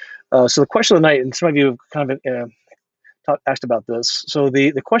news. So the question of the night, and some of you have kind of asked about this. So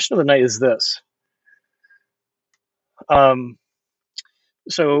the question of the night is this.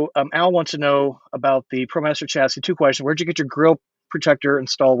 Al wants to know about the ProMaster chassis. 2 questions: where'd you get your grill protector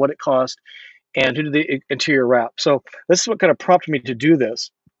installed? What it cost? And who did the interior wrap? So this is what kind of prompted me to do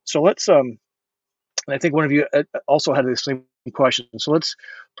this. So let's and I think one of you also had the same question. So let's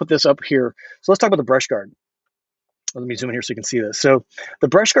put this up here. So let's talk about the brush guard. Let me zoom in here so you can see this. So the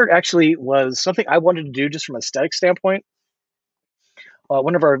brush guard actually was something I wanted to do just from an aesthetic standpoint.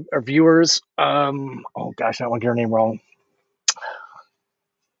 One of our viewers, oh gosh, I don't want to get her name wrong.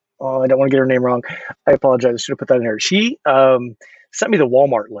 Oh, I don't want to get her name wrong. I apologize. I should have put that in here. She sent me the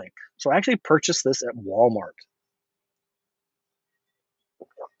Walmart link. So I actually purchased this at Walmart.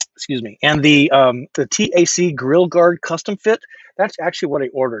 Excuse me. And the TAC Grill Guard Custom Fit, that's actually what I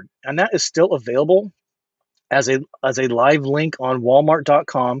ordered. And that is still available as a live link on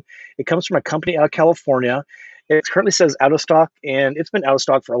walmart.com. It comes from a company out of California. It currently says out of stock, and it's been out of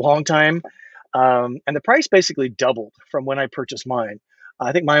stock for a long time. And the price basically doubled from when I purchased mine.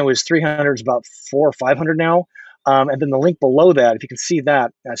 I think mine was 300, it's about 400 or 500 now. And then the link below that, if you can see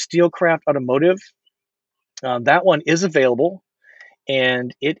that, Steelcraft Automotive, that one is available,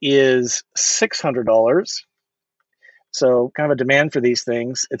 and it is $600. So kind of a demand for these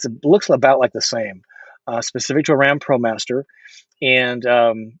things. It looks about like the same, specific to a Ram Promaster. And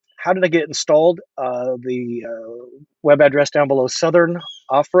how did I get it installed? The web address down below,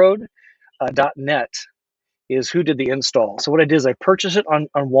 southernoffroad.net, is who did the install. So what I did is I purchased it on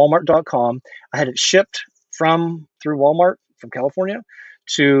walmart.com. I had it shipped through Walmart from California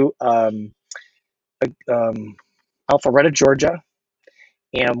to Alpharetta, Georgia.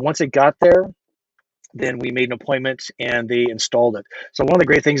 And once it got there, then we made an appointment and they installed it. So one of the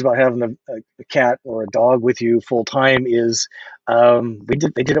great things about having a cat or a dog with you full time is they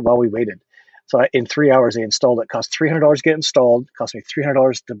did it while we waited. So in 3 hours they installed it. It cost $300 to get installed. It cost me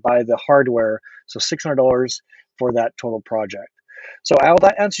 $300 to buy the hardware. So $600 for that total project. So Al,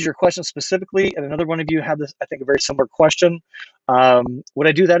 that answers your question specifically. And another one of you had this, I think, a very similar question. Would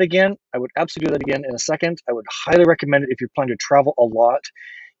I do that again? I would absolutely do that again in a second. I would highly recommend it if you're planning to travel a lot.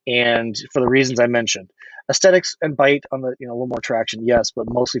 And for the reasons I mentioned, aesthetics and bite on the, a little more traction, yes,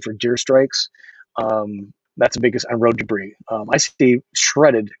 but mostly for deer strikes. That's the biggest on road debris. I see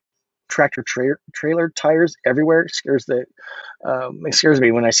shredded tractor trailer tires everywhere. It scares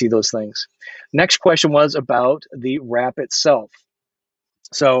me when I see those things. Next question was about the wrap itself.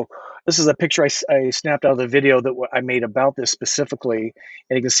 So this is a picture I snapped out of the video that I made about this specifically,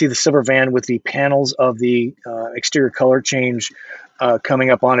 and you can see the silver van with the panels of the exterior color change coming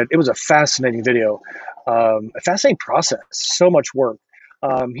up on it. It was a fascinating video, a fascinating process, so much work.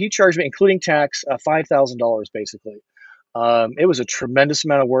 He charged me, including tax, $5,000 basically. It was a tremendous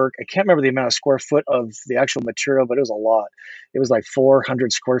amount of work. I can't remember the amount of square foot of the actual material, but it was a lot. It was like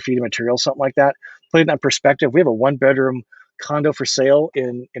 400 square feet of material, something like that. Putting that in perspective, we have a 1-bedroom condo for sale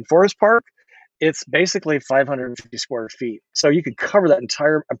in Forest Park. It's basically 550 square feet. So you could cover that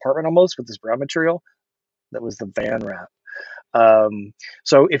entire apartment almost with this brown material. That was the van wrap.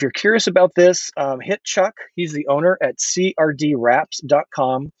 So if you're curious about this, hit Chuck. He's the owner at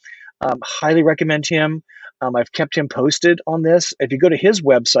crdwraps.com. Highly recommend him. I've kept him posted on this. If you go to his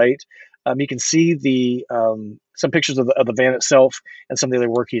website, you can see some pictures of the van itself and some of the other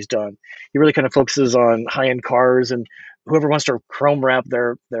work he's done. He really kind of focuses on high-end cars, and whoever wants to chrome wrap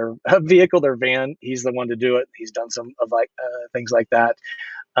their vehicle, their van, he's the one to do it. He's done some of things like that.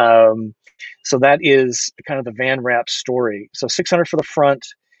 So that is kind of the van wrap story. So $600 for the front,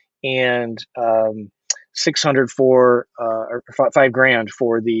 and $600 or $5,000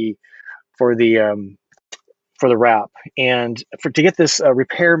 for the wrap. And to get this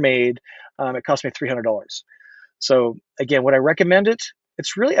repair made, it cost me $300. So again, would I recommend it?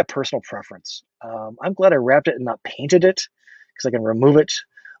 It's really a personal preference. I'm glad I wrapped it and not painted it because I can remove it.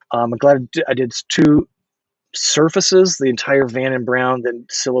 I'm glad I did 2 surfaces, the entire van in brown, then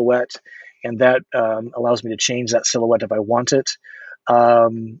silhouette, and that allows me to change that silhouette if I want it. I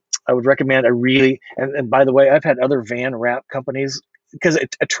would recommend and by the way, I've had other van wrap companies because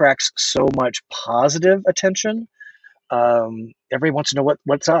it attracts so much positive attention. Everybody wants to know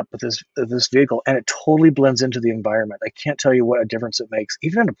what's up with this vehicle, and it totally blends into the environment. I can't tell you what a difference it makes,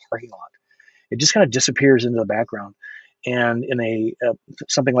 even in a parking lot. It just kind of disappears into the background. And in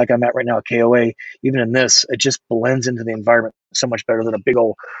something like I'm at right now, a KOA, even in this, it just blends into the environment so much better than a big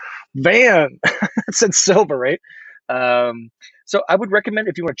old van. It's in silver, right? So I would recommend,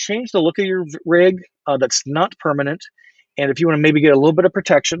 if you want to change the look of your rig, that's not permanent, and if you want to maybe get a little bit of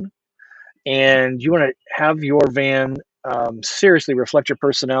protection, and you want to have your van seriously reflect your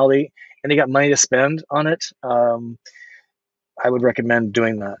personality, and you got money to spend on it, I would recommend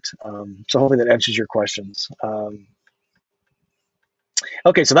doing that. So hopefully that answers your questions.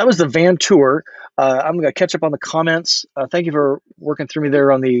 Okay, so that was the van tour. I'm going to catch up on the comments. Thank you for working through me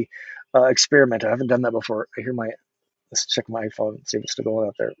there on the experiment. I haven't done that before. Let's check my phone and see if it's still going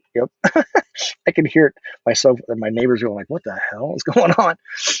out there. Yep. I can hear it myself and my neighbors going like, what the hell is going on?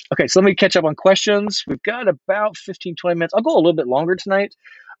 Okay, so let me catch up on questions. We've got about 15, 20 minutes. I'll go a little bit longer tonight.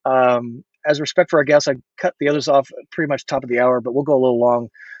 As respect for our guests, I cut the others off pretty much top of the hour, but we'll go a little long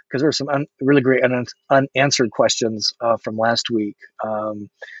because there are some really great unanswered questions from last week. So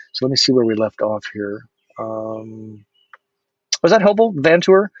let me see where we left off here. Was that helpful? Van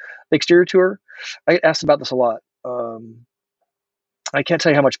tour, the exterior tour? I get asked about this a lot. I can't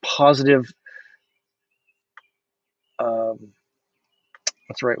tell you how much positive, what's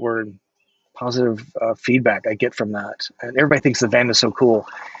the right word? Positive feedback I get from that. And everybody thinks the van is so cool.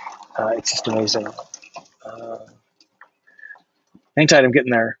 It's just amazing. Hang tight, I'm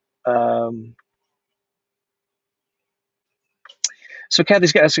getting there. So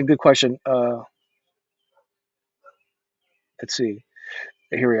Kathy's got asking a good question. Let's see.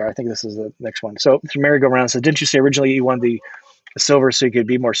 Here we are. I think this is the next one. So Mary go around and said, didn't you say originally you wanted the silver so you could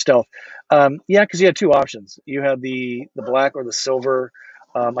be more stealth? Yeah, because you had two options. You had the black or the silver.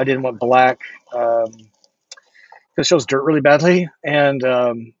 I didn't want black because it shows dirt really badly. And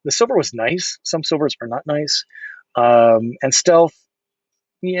the silver was nice. Some silvers are not nice. And stealth,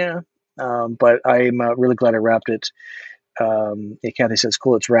 yeah. But I'm really glad I wrapped it. Kathy says,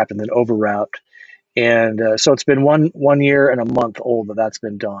 cool, it's wrapped and then over wrapped. And so it's been one year and a month old that's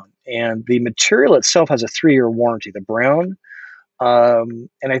been done. And the material itself has a 3-year warranty, the brown. And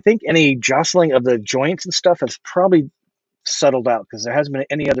I think any jostling of the joints and stuff has probably settled out because there hasn't been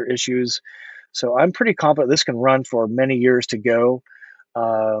any other issues. So I'm pretty confident this can run for many years to go.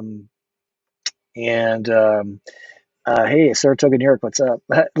 Hey, Saratoga, New York, what's up?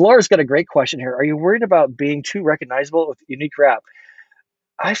 Laura's got a great question here. Are you worried about being too recognizable with unique wrap?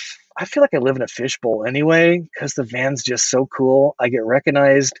 I feel like I live in a fishbowl anyway because the van's just so cool. I get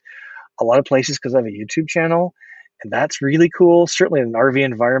recognized a lot of places because I have a YouTube channel, and that's really cool. Certainly in an RV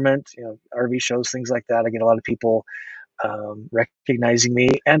environment, RV shows, things like that. I get a lot of people recognizing me,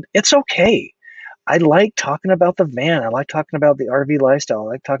 and it's okay. I like talking about the van. I like talking about the RV lifestyle. I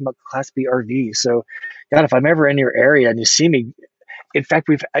like talking about Class B RV. So, God, if I'm ever in your area and you see me, in fact,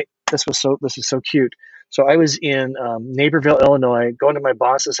 this was so cute. So I was in Naperville, Illinois, going to my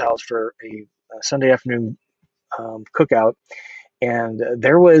boss's house for a Sunday afternoon cookout, and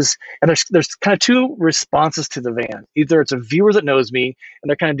there's kind of two responses to the van. Either it's a viewer that knows me, and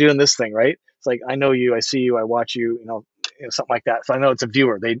they're kind of doing this thing, right? It's like, I know you, I see you, I watch you, something like that. So I know it's a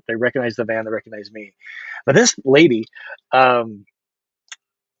viewer. They recognize the van, they recognize me. But this lady, I can't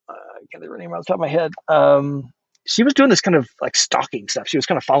think of her name off the top of my head. She was doing this kind of like stalking stuff. She was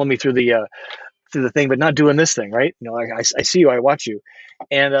kind of following me through the thing, but not doing this thing, right? I see you, I watch you,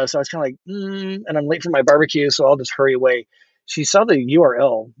 and so I was kind of like, and I'm late for my barbecue, so I'll just hurry away. She saw the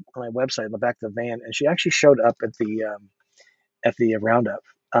URL on my website in the back of the van, and she actually showed up at the Roundup.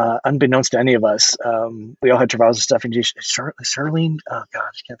 Unbeknownst to any of us, we all had Travails and stuff. And Charlene, oh gosh,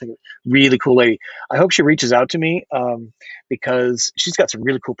 I can't think of it. Really cool lady. I hope she reaches out to me because she's got some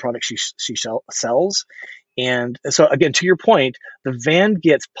really cool products she sells. And so again, to your point, the van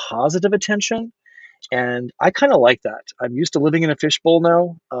gets positive attention, and I kind of like that. I'm used to living in a fishbowl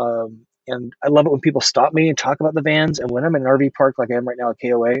now, and I love it when people stop me and talk about the vans. And when I'm in an RV park like I am right now at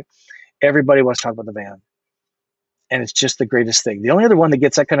KOA, everybody wants to talk about the van, and it's just the greatest thing. The only other one that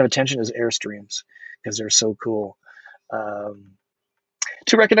gets that kind of attention is Airstreams because they're so cool.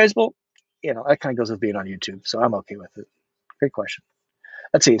 Too recognizable, that kind of goes with being on YouTube, so I'm okay with it. Great question.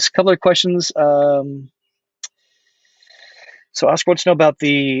 Let's see, it's a couple of questions. So Oscar wants to know about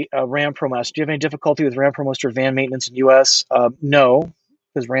the Ram Promaster. Do you have any difficulty with Ram Promaster van maintenance in U.S.? No,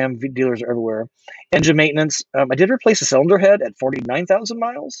 because Ram dealers are everywhere. Engine maintenance. I did replace the cylinder head at 49,000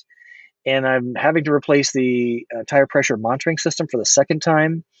 miles, and I'm having to replace the tire pressure monitoring system for the second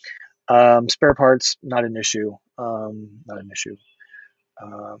time. Spare parts, not an issue. Not an issue.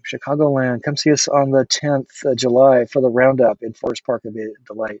 Chicagoland, come see us on the 10th of July for the Roundup in Forest Park. It'll be a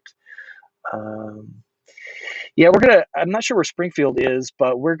delight. Yeah, I'm not sure where Springfield is,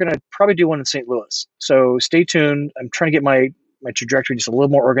 but we're going to probably do one in St. Louis. So stay tuned. I'm trying to get my trajectory just a little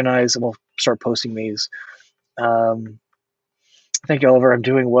more organized, and we'll start posting these. Thank you, Oliver. I'm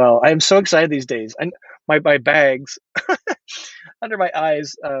doing well. I am so excited these days. And my bags under my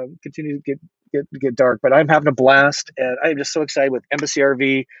eyes continue to get dark, but I'm having a blast, and I'm just so excited with Embassy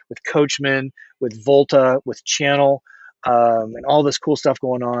RV, with Coachman, with Volta, with Channel. And all this cool stuff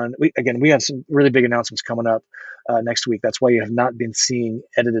going on. We have some really big announcements coming up next week. That's why you have not been seeing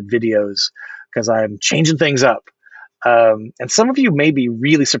edited videos, because I'm changing things up. And some of you may be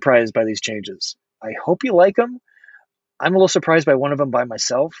really surprised by these changes. I hope you like them. I'm a little surprised by one of them by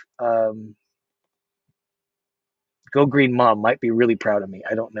myself. Go Green Mom might be really proud of me.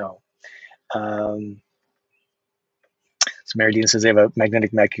 I don't know. So Mary Dean says they have a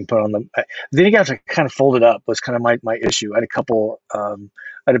magnetic mat you can put on them. Then you have to kind of fold it up was kind of my issue. I had a couple, I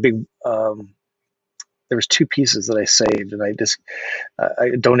had a big, there was 2 pieces that I saved and I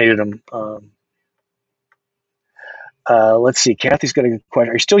donated them. Let's see. Kathy's got a good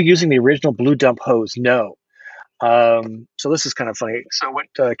question. Are you still using the original blue dump hose? No. So this is kind of funny. So what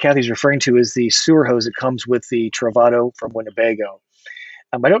Kathy's referring to is the sewer hose that comes with the Travato from Winnebago.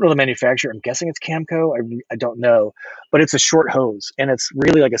 I don't know the manufacturer. I'm guessing it's Camco. I don't know, but it's a short hose and it's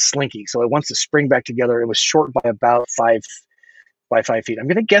really like a slinky. So it wants to spring back together. It was short by about 5 feet. I'm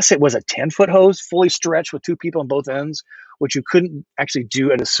going to guess it was a 10-foot hose, fully stretched with 2 people on both ends, which you couldn't actually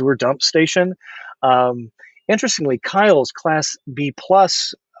do at a sewer dump station. Interestingly, Kyle's Class B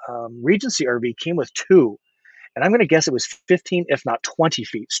plus Regency RV came with 2. And I'm going to guess it was 15, if not 20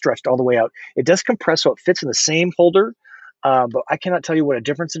 feet stretched all the way out. It does compress so it fits in the same holder, but I cannot tell you what a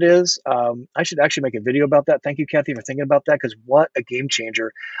difference it is. I should actually make a video about that. Thank you, Kathy, for thinking about that, because what a game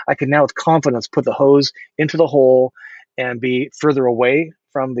changer. I can now with confidence put the hose into the hole and be further away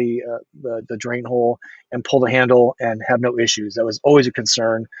from the drain hole and pull the handle and have no issues. That was always a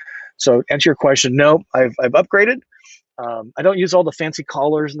concern. So answer your question, no, I've upgraded. I don't use all the fancy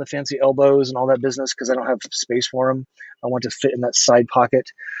collars and the fancy elbows and all that business because I don't have space for them. I want to fit in that side pocket,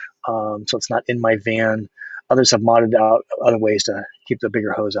 so it's not in my van. Others have modded out other ways to keep the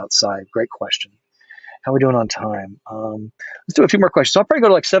bigger hose outside. Great question. How are we doing on time? Let's do a few more questions. I'll probably go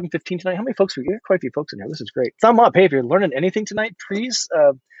to like 7:15 tonight. How many folks? We got quite a few folks in here. This is great. Thumb up. Hey, if you're learning anything tonight, please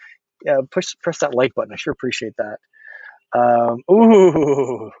press that like button. I sure appreciate that.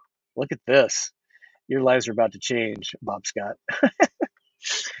 Ooh, look at this. Your lives are about to change, Bob Scott.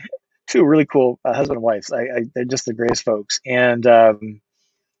 2 really cool husband and wives. They're just the greatest folks, and I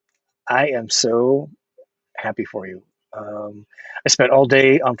am so happy for you. I spent all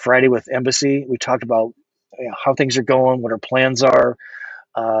day on Friday with Embassy. We talked about how things are going, what our plans are.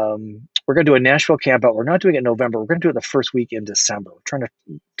 We're going to do a Nashville camp out. We're not doing it in November. We're going to do it the first week in December. We're trying to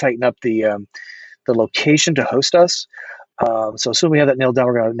tighten up the location to host us. So as soon as we have that nailed down,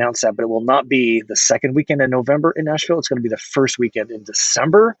 we're going to announce that. But it will not be the second weekend in November in Nashville. It's going to be the first weekend in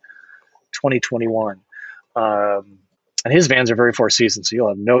December 2021. And his vans are very Four Seasons, so you'll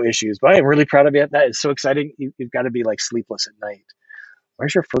have no issues. But I am really proud of you. That is so exciting. You've got to be like sleepless at night.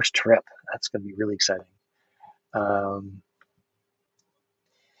 Where's your first trip? That's going to be really exciting.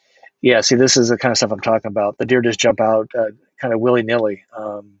 Yeah, see, this is the kind of stuff I'm talking about. The deer just jump out kind of willy-nilly.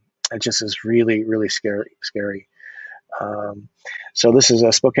 It just is really, really scary. So this is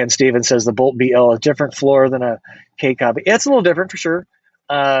Spokane Steven says the Bolt BL is different floor than a K copy. Yeah, it's a little different for sure.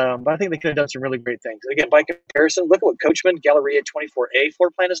 But I think they could have done some really great things. Again, by comparison, look at what Coachman Galleria 24A floor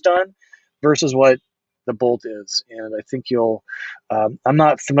plan has done versus what the Bolt is. And I think you'll, I'm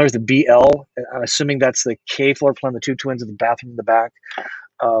not familiar with the BL. I'm assuming that's the K floor plan, the 2 twins in the bathroom in the back,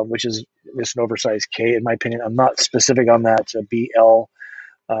 which is just an oversized K in my opinion. I'm not specific on that BL.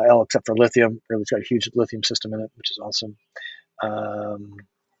 L except for lithium. Really, it's got a huge lithium system in it, which is awesome.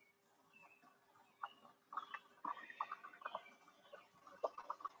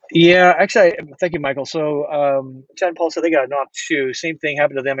 Yeah, actually, thank you, Michael. So, Chad Paul said they got knocked too. Same thing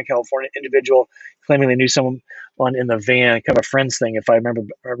happened to them in California. Individual claiming they knew someone in the van, kind of a friends thing, if I remember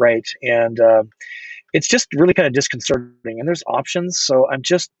right. And it's just really kind of disconcerting. And there's options, so I'm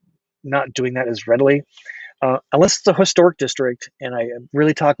just not doing that as readily. Unless it's a historic district and I am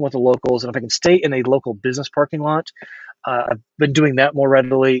really talking with the locals, and if I can stay in a local business parking lot, I've been doing that more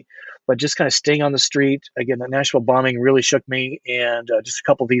readily. But just kind of staying on the street, again, that Nashville bombing really shook me, and just a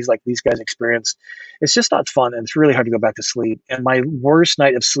couple of these, like these guys experienced, it's just not fun, and it's really hard to go back to sleep. And my worst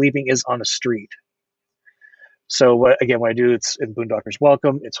night of sleeping is on a street. So what I do, it's in Boondockers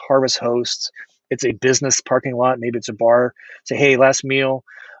Welcome, it's Harvest Hosts, it's a business parking lot, maybe it's a bar. Say, hey, last meal,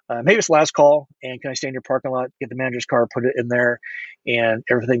 maybe it's last call, and can I stay in your parking lot, get the manager's car, put it in there, and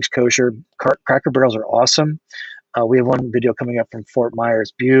everything's kosher. Cracker Barrels are awesome. We have one video coming up from Fort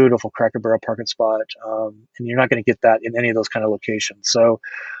Myers, beautiful Cracker Barrel parking spot, and you're not going to get that in any of those kind of locations. So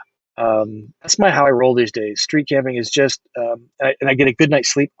that's how I roll these days. Street camping is just, and I get a good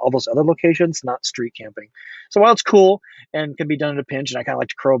night's sleep. All those other locations, not street camping. So while it's cool and can be done in a pinch, and I kind of like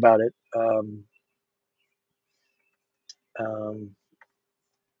to crow about it.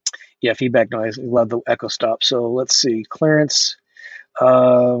 Yeah, feedback noise. Love the echo stop. So let's see, clearance.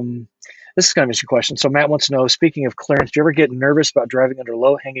 This is kind of an interesting question. So Matt wants to know, speaking of clearance, do you ever get nervous about driving under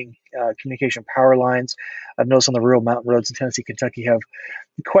low-hanging communication power lines? I've noticed on the rural mountain roads in Tennessee, Kentucky have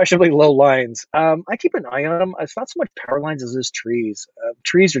questionably low lines. I keep an eye on them. It's not so much power lines as it is trees.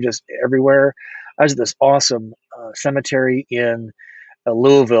 Trees are just everywhere. I was at this awesome cemetery in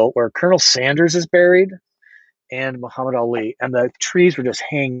Louisville where Colonel Sanders is buried and Muhammad Ali, and the trees were just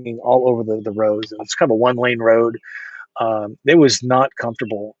hanging all over the roads. And it's kind of a one-lane road. It was not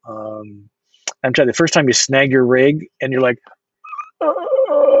comfortable. I'm telling you, the first time you snag your rig and you're like,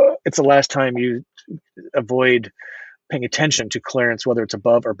 it's the last time you avoid paying attention to clearance, whether it's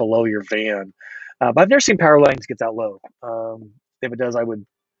above or below your van. But I've never seen power lines get that low. If it does, I would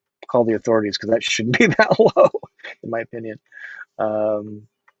call the authorities because that shouldn't be that low, in my opinion.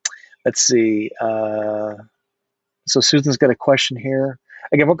 Let's see. So Susan's got a question here.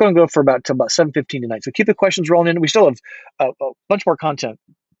 Again, we're going to go for about 7:15 tonight. So keep the questions rolling in. We still have a bunch more content,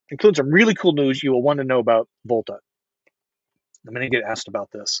 including some really cool news you will want to know about Volta. I'm going to get asked about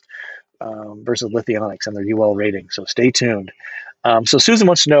this versus Lithionics and their UL rating. So stay tuned. So Susan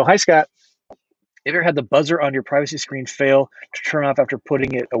wants to know, hi, Scott. Have you ever had the buzzer on your privacy screen fail to turn off after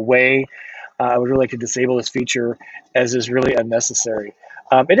putting it away? I would really like to disable this feature as is really unnecessary.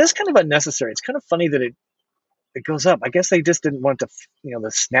 It is kind of unnecessary. It's kind of funny that it goes up. I guess they just didn't want to,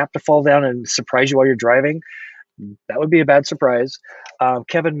 the snap to fall down and surprise you while you're driving. That would be a bad surprise.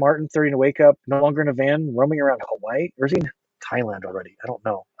 Kevin Martin, 30 to wake up, no longer in a van, roaming around Hawaii. Or is he in Thailand already? I don't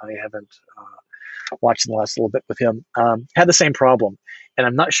know. I haven't watched the last little bit with him. Had the same problem. And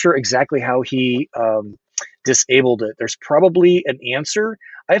I'm not sure exactly how he disabled it. There's probably an answer.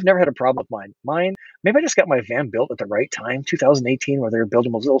 I've never had a problem with mine. Maybe I just got my van built at the right time, 2018, where they were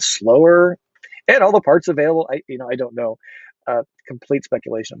building a little slower. And all the parts available. I don't know. Complete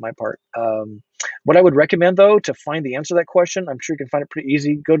speculation on my part. What I would recommend, though, to find the answer to that question, I'm sure you can find it pretty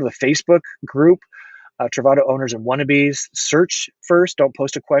easy. Go to the Facebook group, Travado Owners and Wannabes. Search first. Don't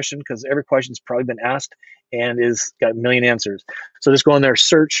post a question because every question's probably been asked and is got a million answers. So just go in there,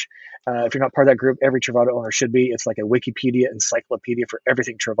 search. If you're not part of that group, every Travado owner should be. It's like a Wikipedia encyclopedia for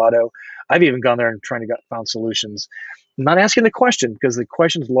everything Travado. I've even gone there and found solutions. I'm not asking the question because the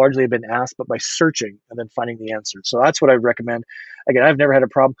questions largely have been asked, but by searching and then finding the answer. So that's what I recommend. Again, I've never had a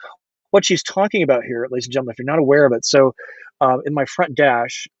problem. What she's talking about here, ladies and gentlemen, if you're not aware of it, so in my front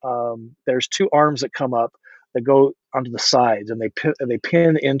dash, there's two arms that come up that go onto the sides, and they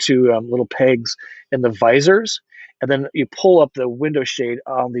pin into little pegs in the visors, and then you pull up the window shade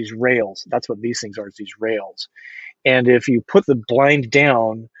on these rails. That's what these things are, is these rails. And if you put the blind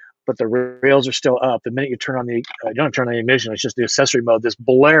down, but the rails are still up, the minute you turn on you don't turn on the ignition, it's just the accessory mode, this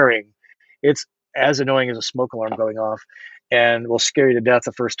blaring. It's as annoying as a smoke alarm going off and will scare you to death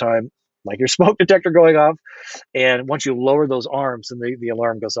the first time, like your smoke detector going off. And once you lower those arms, then the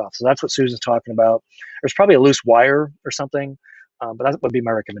alarm goes off. So that's what Susan's talking about. There's probably a loose wire or something, but that would be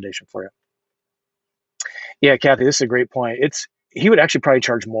my recommendation for you. Yeah, Kathy, this is a great point. He would actually probably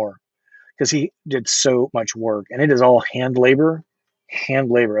charge more because he did so much work, and it is all hand labor.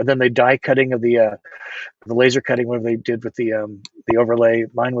 And then the die cutting of the laser cutting, what they did with the overlay.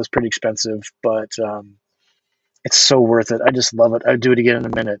 Mine was pretty expensive, but it's so worth it. I just love it. I'd do it again in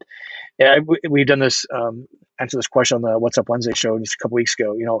a minute. Yeah, we've done this, answer this question on the What's Up Wednesday show just a couple weeks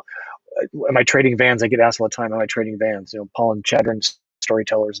ago. Am I trading vans? I get asked all the time, am I trading vans? Paul and Chadron,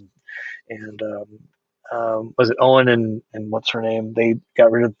 storytellers, and was it Owen and what's her name? They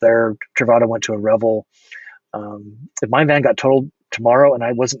got rid of their Travado, went to a Revel. If my van got totaled tomorrow and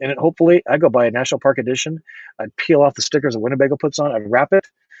I wasn't in it, hopefully, I'd go buy a National Park Edition. I'd peel off the stickers that Winnebago puts on. I'd wrap it.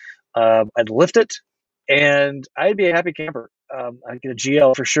 I'd lift it, and I'd be a happy camper. I'd get a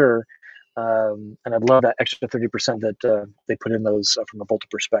GL for sure. And I'd love that extra 30% that they put in those from a Volta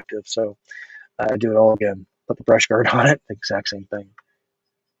perspective. So I'd do it all again. Put the brush guard on it, the exact same thing.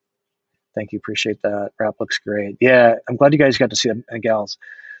 Thank you. Appreciate that. Wrap looks great. Yeah, I'm glad you guys got to see them, gals.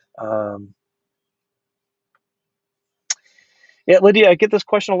 Yeah, Lydia, I get this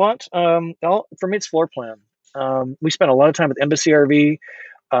question a lot. For me, it's floor plan. We spent a lot of time with Embassy RV.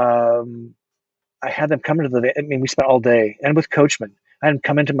 I had them come into the van. I mean, we spent all day, and with Coachman, I had them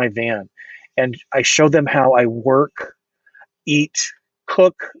come into my van, and I showed them how I work, eat,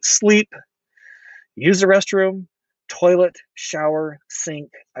 cook, sleep, use the restroom, toilet, shower, sink.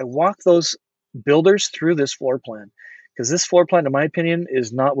 I walk those builders through this floor plan because this floor plan, in my opinion,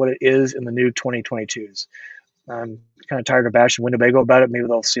 is not what it is in the new 2022s. I'm kind of tired of bashing Winnebago about it. Maybe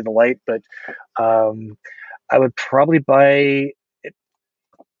they'll see the light, but I would probably buy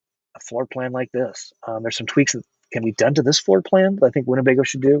a floor plan like this. There's some tweaks that can be done to this floor plan that I think Winnebago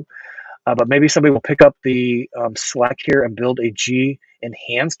should do. But maybe somebody will pick up the slack here and build a G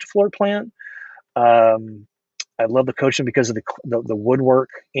enhanced floor plan. Um, I love the coaching because of the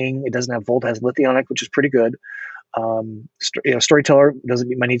woodworking. It doesn't have Volt, it has lithium on it, which is pretty good. Storyteller doesn't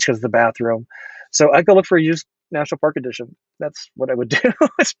meet my needs because of the bathroom. So I go look for a used National Park edition. That's what I would do.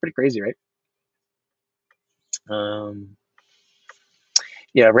 It's pretty crazy, right? Um,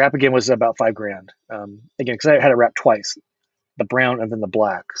 yeah, wrap again was about $5,000. Again, because I had it wrapped twice, the brown and then the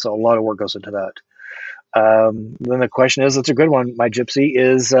black. So a lot of work goes into that. Then the question is, it's a good one. My gypsy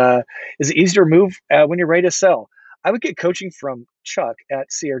is it easy to remove when you're ready to sell? I would get coaching from Chuck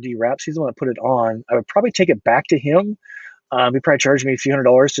at CRD Wraps. He's the one that put it on. I would probably take it back to him. He'd probably charge me a few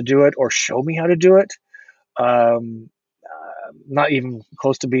 $100s to do it or show me how to do it. Not even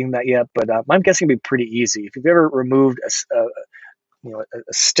close to being that yet, but I'm guessing it'd be pretty easy. If you've ever removed a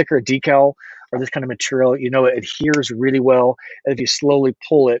sticker decal or this kind of material, you know it adheres really well. And if you slowly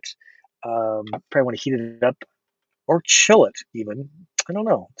pull it, probably want to heat it up or chill it even. I don't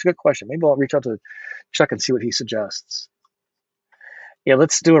know. It's a good question. Maybe I'll reach out to Chuck and see what he suggests. Yeah,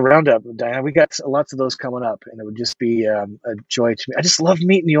 let's do a roundup, Diana. We got lots of those coming up, and it would just be a joy to me. I just love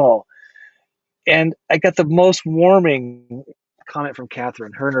meeting you all. And I got the most warming comment from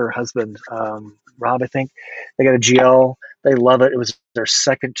Catherine, her and her husband, Rob, I think. They got a GL. They love it. It was their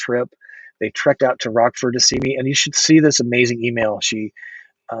second trip. They trekked out to Rockford to see me. And you should see this amazing email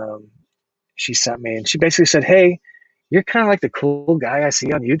um, she sent me. And she basically said, hey, you're kind of like the cool guy I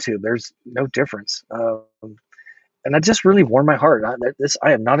see on YouTube. There's no difference. And that just really warmed my heart.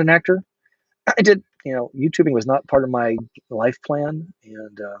 I am not an actor. I did, YouTubing was not part of my life plan.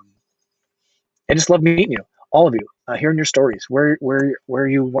 And I just love meeting you, all of you, hearing your stories, where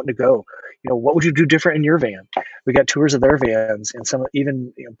you want to go. What would you do different in your van? We got tours of their vans, and some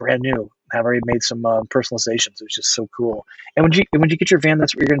even brand new have already made some personalizations. It was just so cool. And when you get your van,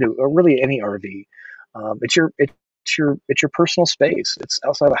 that's what you're going to do. Or really any RV, it's your personal space. It's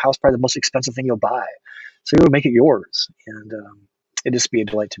outside of a house, probably the most expensive thing you'll buy. So you would make it yours, and it'd just be a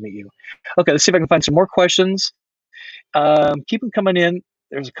delight to meet you. Okay, let's see if I can find some more questions. Keep them coming in.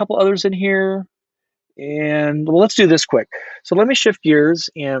 There's a couple others in here. And well, let's do this quick. So let me shift gears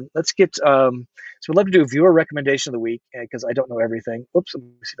and let's get. So we'd love to do a viewer recommendation of the week because I don't know everything. Oops, let me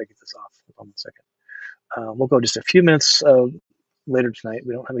see if I get this off. Hold on a second. We'll go just a few minutes later tonight.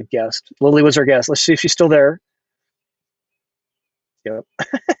 We don't have a guest. Lily was our guest. Let's see if she's still there. Yep.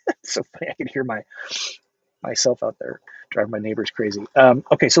 So funny. I can hear myself out there driving my neighbors crazy.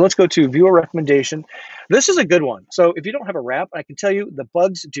 Okay, so let's go to viewer recommendation. This is a good one. So if you don't have a wrap, I can tell you the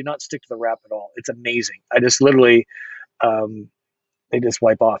bugs do not stick to the wrap at all. It's amazing. I just literally they just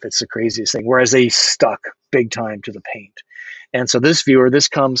wipe off. It's the craziest thing. Whereas they stuck big time to the paint. And so this viewer, this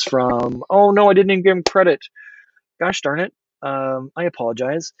comes from, oh no, I didn't even give him credit. Gosh darn it. I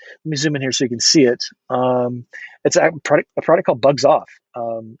apologize. Let me zoom in here so you can see it. It's a product called Bugs Off.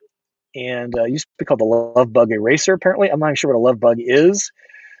 And used to be called the Love Bug Eraser, apparently. I'm not even sure what a Love Bug is.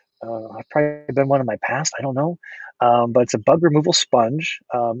 I've probably been one in my past. I don't know. But it's a bug removal sponge.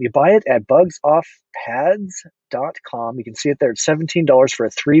 You buy it at bugsoffpads.com. You can see it there. It's $17 for a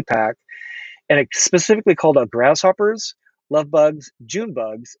 3-pack. And it's specifically called out grasshoppers, love bugs, June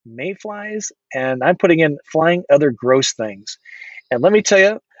bugs, mayflies, and I'm putting in flying other gross things. And let me tell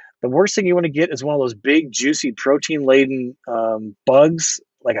you, the worst thing you want to get is one of those big, juicy, protein-laden bugs,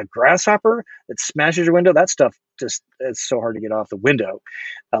 like a grasshopper that smashes your window. That stuff it's so hard to get off the window,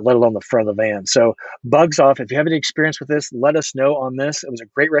 let alone the front of the van. So Bugs Off, if you have any experience with this, let us know on this. It was a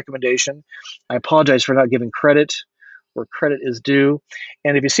great recommendation. I apologize for not giving credit where credit is due.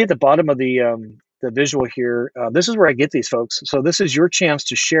 And if you see at the bottom of the visual here, this is where I get these folks. So this is your chance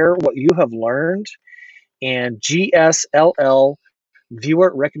to share what you have learned and GSLL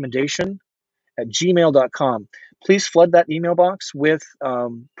viewer recommendation at gmail.com. Please flood that email box with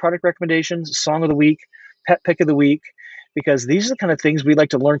product recommendations, song of the week, pet pick of the week, because these are the kind of things we like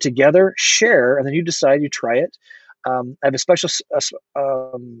to learn together, share, and then you decide, you try it. I have a special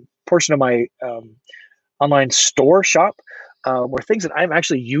portion of my online store shop where things that I'm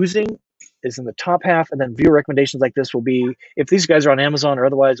actually using is in the top half, and then viewer recommendations like this will be, if these guys are on Amazon or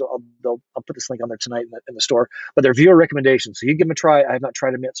otherwise, I'll put this link on there tonight in the store, but they're viewer recommendations. So you give them a try. I have not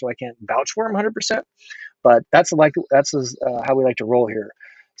tried them yet, so I can't vouch for them 100%, but that's how we like to roll here.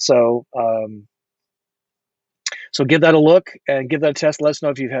 So, so give that a look and give that a test. Let us know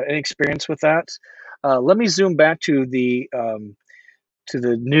if you've had any experience with that. Let me zoom back to the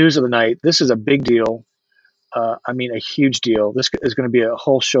news of the night. This is a big deal. I mean, a huge deal. This is going to be a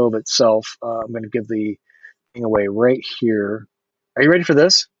whole show of itself. I'm going to give the thing away right here. Are you ready for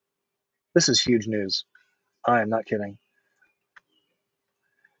this? This is huge news. I am not kidding.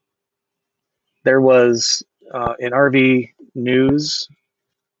 There was in RV News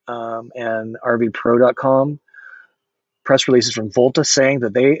and RVPro.com press releases from Volta saying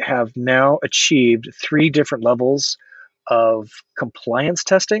that they have now achieved 3 different levels of compliance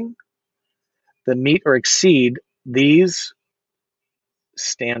testing that meet or exceed these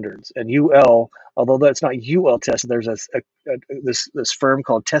standards. And UL, although that's not UL tested, there's this firm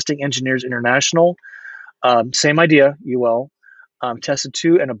called Testing Engineers International. Same idea, UL, tested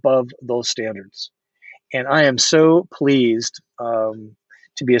to and above those standards. And I am so pleased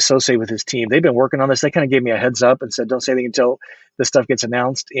to be associated with his team. They've been working on this. They kind of gave me a heads up and said, don't say anything until this stuff gets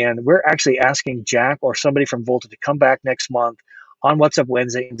announced. And we're actually asking Jack or somebody from Volta to come back next month on What's Up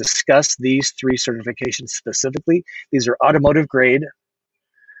Wednesday and discuss these 3 certifications specifically. These are automotive grade,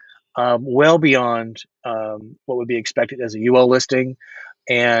 well beyond what would be expected as a UL listing.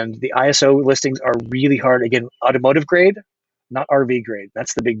 And the ISO listings are really hard. Again, automotive grade, not RV grade.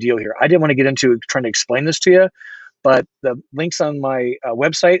 That's the big deal here. I didn't want to get into trying to explain this to you, but the links on my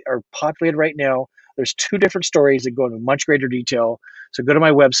website are populated right now. There's 2 different stories that go into much greater detail. So go to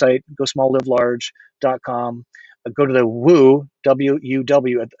my website, gosmalllivelarge.com, go to the WU,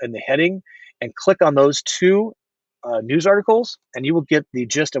 W-U-W in the heading, and click on those 2 news articles, and you will get the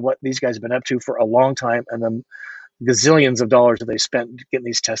gist of what these guys have been up to for a long time and the gazillions of dollars that they spent getting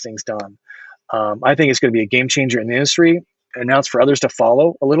these testings done. I think it's going to be a game changer in the industry, and now it's for others to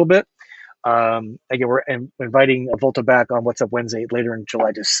follow a little bit. Again, we're inviting Volta back on What's Up Wednesday later in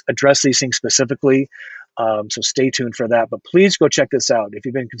July to address these things specifically. So stay tuned for that. But please go check this out. If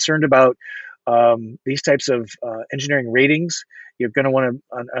you've been concerned about these types of engineering ratings, you're going to want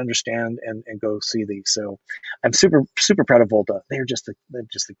to understand and go see these. So I'm super, super proud of Volta. They're just the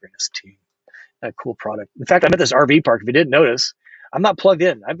greatest team. A cool product. In fact, I'm at this RV park. If you didn't notice, I'm not plugged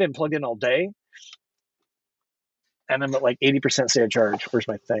in. I've been plugged in all day, and I'm at like 80% state of charge. Where's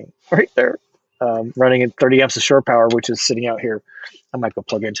my thing? Right there. Running at 30 amps of shore power, which is sitting out here. I might go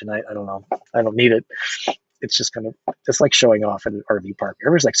plug in tonight. I don't know. I don't need it. It's just kind of, it's like showing off at an RV park.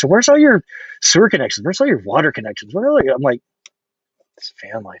 Everybody's like, so where's all your sewer connections? Where's all your water connections? Where are you? I'm like, it's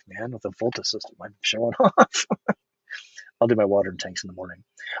van life, man, with a Volta system. I'm showing off. I'll do my watering tanks in the morning.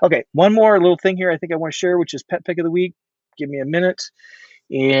 Okay, one more little thing here I think I want to share, which is pet pick of the week. Give me a minute.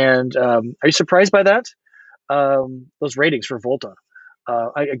 And are you surprised by that? Those ratings for Volta.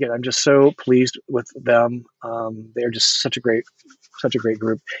 I'm just so pleased with them. They're just such a great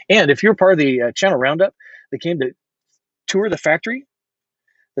group. And if you're part of the channel Roundup, they came to tour the factory.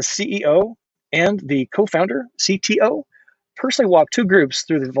 The CEO and the co-founder, CTO, personally walked 2 groups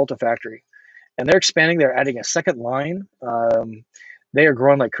through the Volta factory, and they're expanding. They're adding a second line. They are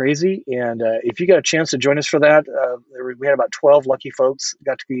growing like crazy. And if you got a chance to join us for that, we had about 12 lucky folks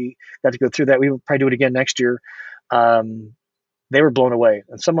got to go through that. We will probably do it again next year. They were blown away.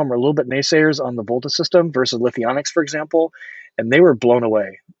 And some of them were a little bit naysayers on the Volta system versus Lithionics, for example, and they were blown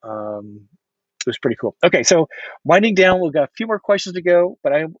away. It was pretty cool. Okay, so winding down, we've got a few more questions to go,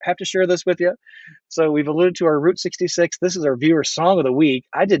 but I have to share this with you. So we've alluded to our Route 66. This is our viewer song of the week.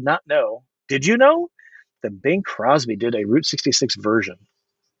 I did not know. Did you know that Bing Crosby did a Route 66 version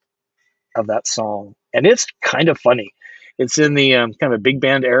of that song? And it's kind of funny. It's in the kind of a big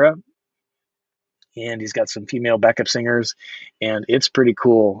band era, and he's got some female backup singers, and it's pretty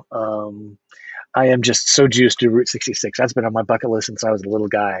cool. I am just so juiced to Route 66. That's been on my bucket list since I was a little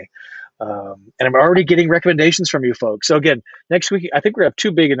guy. And I'm already getting recommendations from you folks. So again, next week, I think we have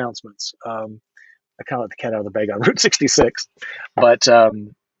 2 big announcements. I kind of let the cat out of the bag on Route 66. But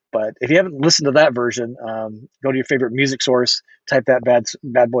if you haven't listened to that version, go to your favorite music source, type that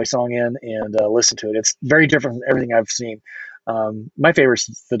bad boy song in, and listen to it. It's very different from everything I've seen. My favorite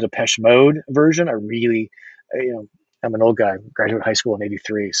is the Depeche Mode version. I really, I'm an old guy, graduated high school in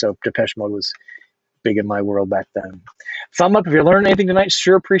 '83, so Depeche Mode was big in my world back then. Thumb up if you learned anything tonight.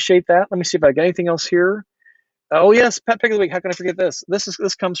 Sure appreciate that. Let me see if I got anything else here. Oh yes, pet pick of the week. How can I forget this?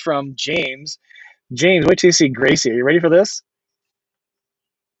 This comes from James. James, wait till you see Gracie. Are you ready for this?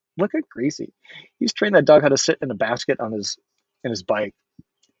 Look at Gracie. He's trained that dog how to sit in a basket on his bike,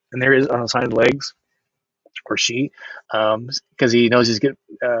 and there is on his hind legs, or she, because he knows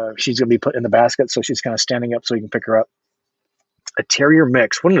she's gonna be put in the basket, so she's kind of standing up so he can pick her up. A terrier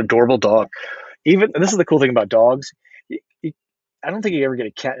mix. What an adorable dog. And this is the cool thing about dogs. I don't think you ever get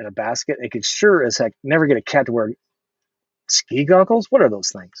a cat in a basket. You could sure as heck never get a cat to wear ski goggles. What are those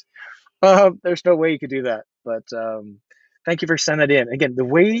things? There's no way you could do that. But thank you for sending that in. Again, the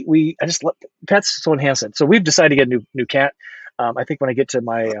way I just let pets so enhance it. So we've decided to get a new cat. I think when I get to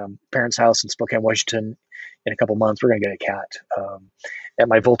my parents' house in Spokane, Washington, in a couple months, we're gonna get a cat. At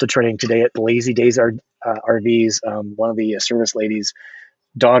my Volta training today at Lazy Days RVs, one of the service ladies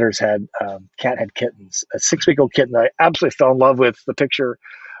daughter's cat had kittens, a 6-week-old kitten that I absolutely fell in love with the picture.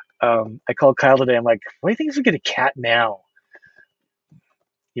 I called Kyle today. I'm like, what do you think if we get a cat now?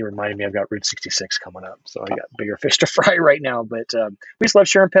 He reminded me I've got Route 66 coming up, so I got bigger fish to fry right now. But we just love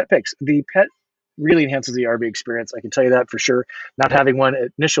sharing pet pics. The pet really enhances the RV experience. I can tell you that for sure. Not having one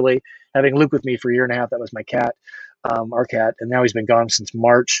initially, having Luke with me for a year and a half, that was my cat, our cat, and now he's been gone since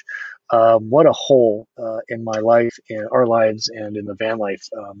March. What a hole in my life, in our lives, and in the van life,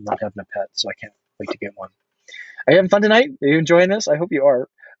 not having a pet. So I can't wait to get one. Are you having fun tonight? Are you enjoying this? I hope you are.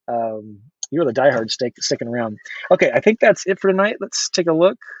 You're the diehard sticking around. Okay, I think that's it for tonight. Let's take a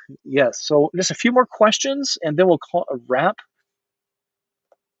look. Yes, so just a few more questions, and then we'll call a wrap.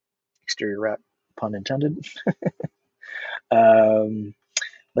 Exterior wrap, pun intended.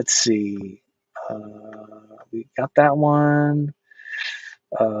 Let's see. We got that one.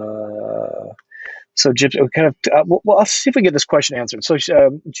 So Gypsy, well, I'll see if we get this question answered. So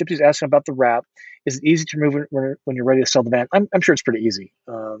Gypsy's asking about the wrap. Is it easy to remove when you're ready to sell the van? I'm sure it's pretty easy.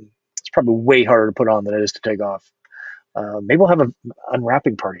 It's probably way harder to put on than it is to take off. Maybe we'll have an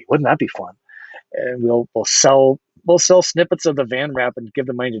unwrapping party. Wouldn't that be fun? And we'll sell snippets of the van wrap and give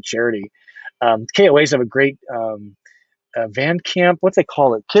the money to charity. KOAs have a great van camp. What's they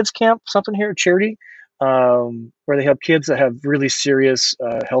call it? Kids camp, something here, charity, where they have kids that have really serious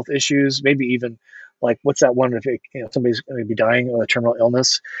health issues. Maybe even like what's that one? If somebody's going to be dying of a terminal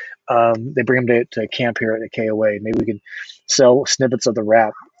illness, they bring them to camp here at the KOA. Maybe we can sell snippets of the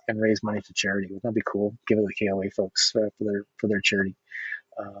wrap and raise money to charity. Wouldn't that be cool? Give it to the KOA folks for their charity.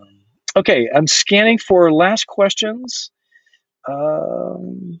 Okay, I'm scanning for last questions.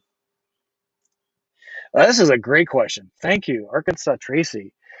 This is a great question. Thank you, Arkansas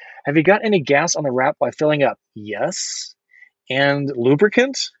Tracy. Have you got any gas on the wrap by filling up? Yes. And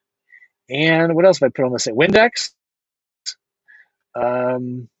lubricant? And what else have I put on this? Windex? I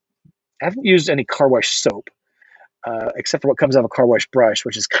haven't used any car wash soap, except for what comes out of a car wash brush,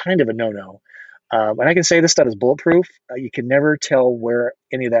 which is kind of a no-no. And I can say this stuff is bulletproof. You can never tell where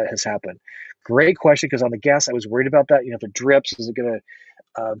any of that has happened. Great question, because on the gas, I was worried about that. If it drips, is it going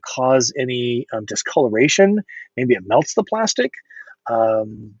to cause any discoloration? Maybe it melts the plastic.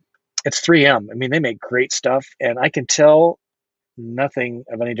 It's 3M. I mean, they make great stuff, and I can tell nothing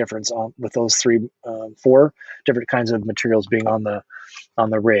of any difference with those four different kinds of materials being on the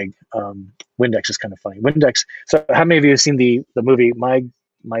rig. Windex is kind of funny. Windex. So, how many of you have seen the movie My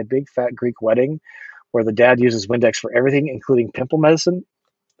Big Fat Greek Wedding, where the dad uses Windex for everything, including pimple medicine?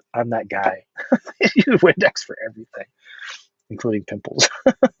 I'm that guy. I use Windex for everything, including pimples.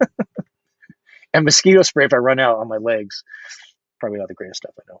 And mosquito spray if I run out on my legs. Probably not the greatest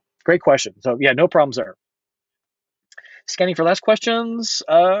stuff I know. Great question. So yeah, no problems there. Scanning for last questions.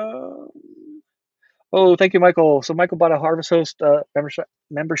 Oh, thank you, Michael. So Michael bought a Harvest Host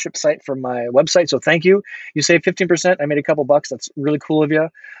membership site from my website. So thank you. You saved 15%. I made a couple bucks. That's really cool of you.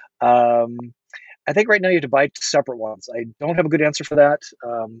 I think right now you have to buy separate ones. I don't have a good answer for that.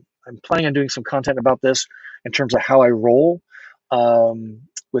 I'm planning on doing some content about this in terms of how I roll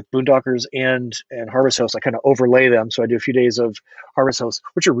with Boondockers and Harvest Host. I kind of overlay them. So I do a few days of Harvest Host,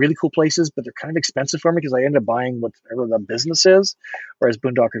 which are really cool places, but they're kind of expensive for me because I end up buying whatever the business is, whereas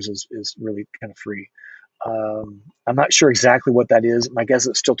Boondockers is really kind of free. I'm not sure exactly what that is. My guess is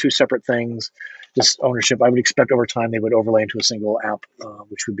it's still two separate things. Just ownership. I would expect over time they would overlay into a single app,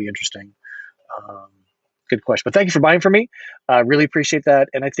 which would be interesting. Good question. But thank you for buying from me. Really appreciate that.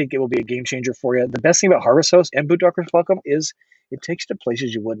 And I think it will be a game changer for you. The best thing about Harvest Host and Boondockers Welcome is it takes you to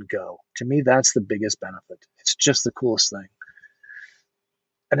places you wouldn't go. To me, that's the biggest benefit. It's just the coolest thing.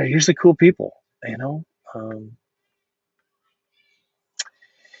 And they're usually cool people,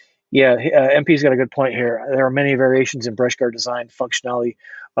 Yeah, MP's got a good point here. There are many variations in brush guard design, functionality.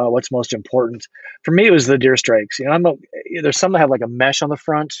 What's most important for me? It was the deer strikes. There's some that have like a mesh on the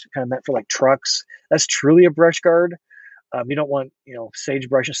front, kind of meant for like trucks. That's truly a brush guard. You don't want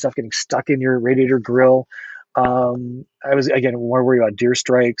sagebrush and stuff getting stuck in your radiator grill. I was again more worried about deer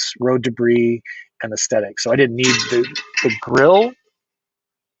strikes, road debris, and aesthetics. So I didn't need the grill.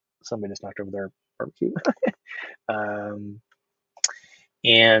 Somebody just knocked over their barbecue.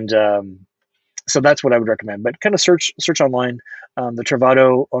 So that's what I would recommend. But kind of search online. The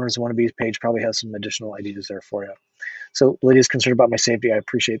Travado Owners of Wannabes page probably has some additional ideas there for you. So Lydia's concerned about my safety. I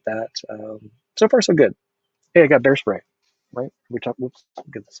appreciate that. So far, so good. Hey, I got bear spray. Right? Whoops, I'll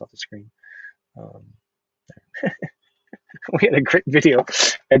get this off the screen. We had a great video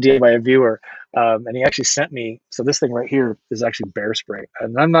idea by a viewer, and he actually sent me. So this thing right here is actually bear spray,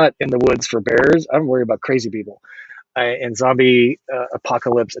 and I'm not in the woods for bears. I'm worried about crazy people. and zombie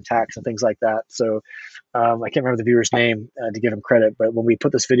apocalypse attacks and things like that. So I can't remember the viewer's name to give him credit, but when we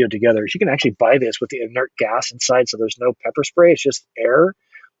put this video together, you can actually buy this with the inert gas inside, so there's no pepper spray, it's just air,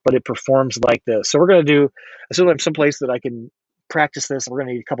 but it performs like this. So we're going to do, assume I'm someplace that I can practice this, and we're going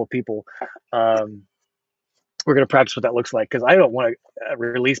to need a couple people. We're going to practice what that looks like, because I don't want to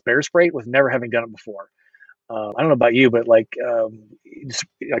release bear spray with never having done it before. I don't know about you, but just,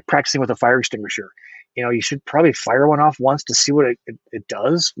 like practicing with a fire extinguisher, you should probably fire one off once to see what it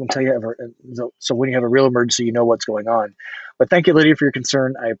does until you have so when you have a real emergency, you know what's going on. But thank you, Lydia, for your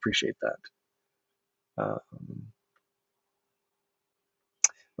concern. I appreciate that.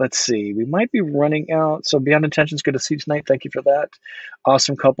 Let's see. We might be running out. So Beyond Intentions, good to see you tonight. Thank you for that.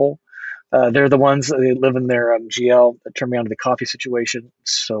 Awesome couple. They're the ones that live in their GL that turned me on to the coffee situation.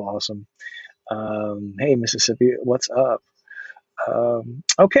 So awesome. Hey, Mississippi, what's up?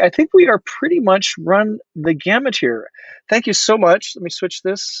 Okay, I think we are pretty much run the gamut here. Thank you so much. Let me switch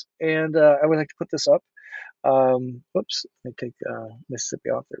this, and I would like to put this up. Whoops, let me take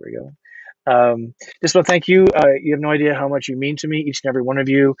Mississippi off. There we go. Just want to thank you. You have no idea how much you mean to me, each and every one of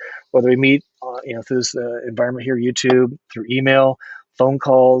you, whether we meet through this environment here, YouTube, through email, phone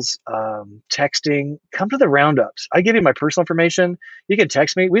calls, texting. Come to the roundups. I give you my personal information. You can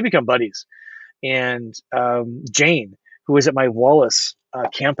text me. We become buddies. And Jane, who was at my Wallace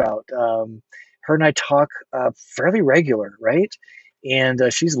campout, her and I talk fairly regular, right? And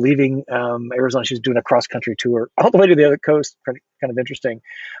she's leaving Arizona. She's doing a cross-country tour all the way to the other coast. Kind of interesting.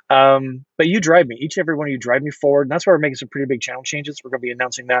 But you drive me. Each and every one of you drive me forward. And that's why we're making some pretty big channel changes. We're going to be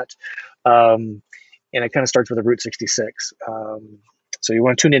announcing that. And it kind of starts with a Route 66. So you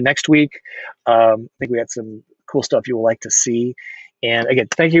want to tune in next week. I think we had some cool stuff you will like to see. And again,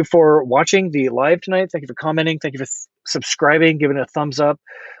 thank you for watching the live tonight. Thank you for commenting. Thank you for subscribing, giving it a thumbs up.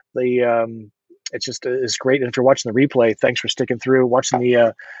 It's great. And if you're watching the replay, thanks for sticking through, watching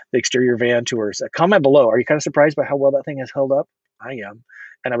the exterior van tours. Comment below. Are you kind of surprised by how well that thing has held up? I am.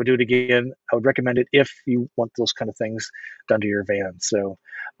 And I would do it again. I would recommend it if you want those kind of things done to your van. So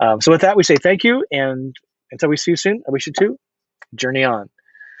with that, we say thank you. And until we see you soon, I wish you to journey on.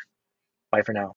 Bye for now.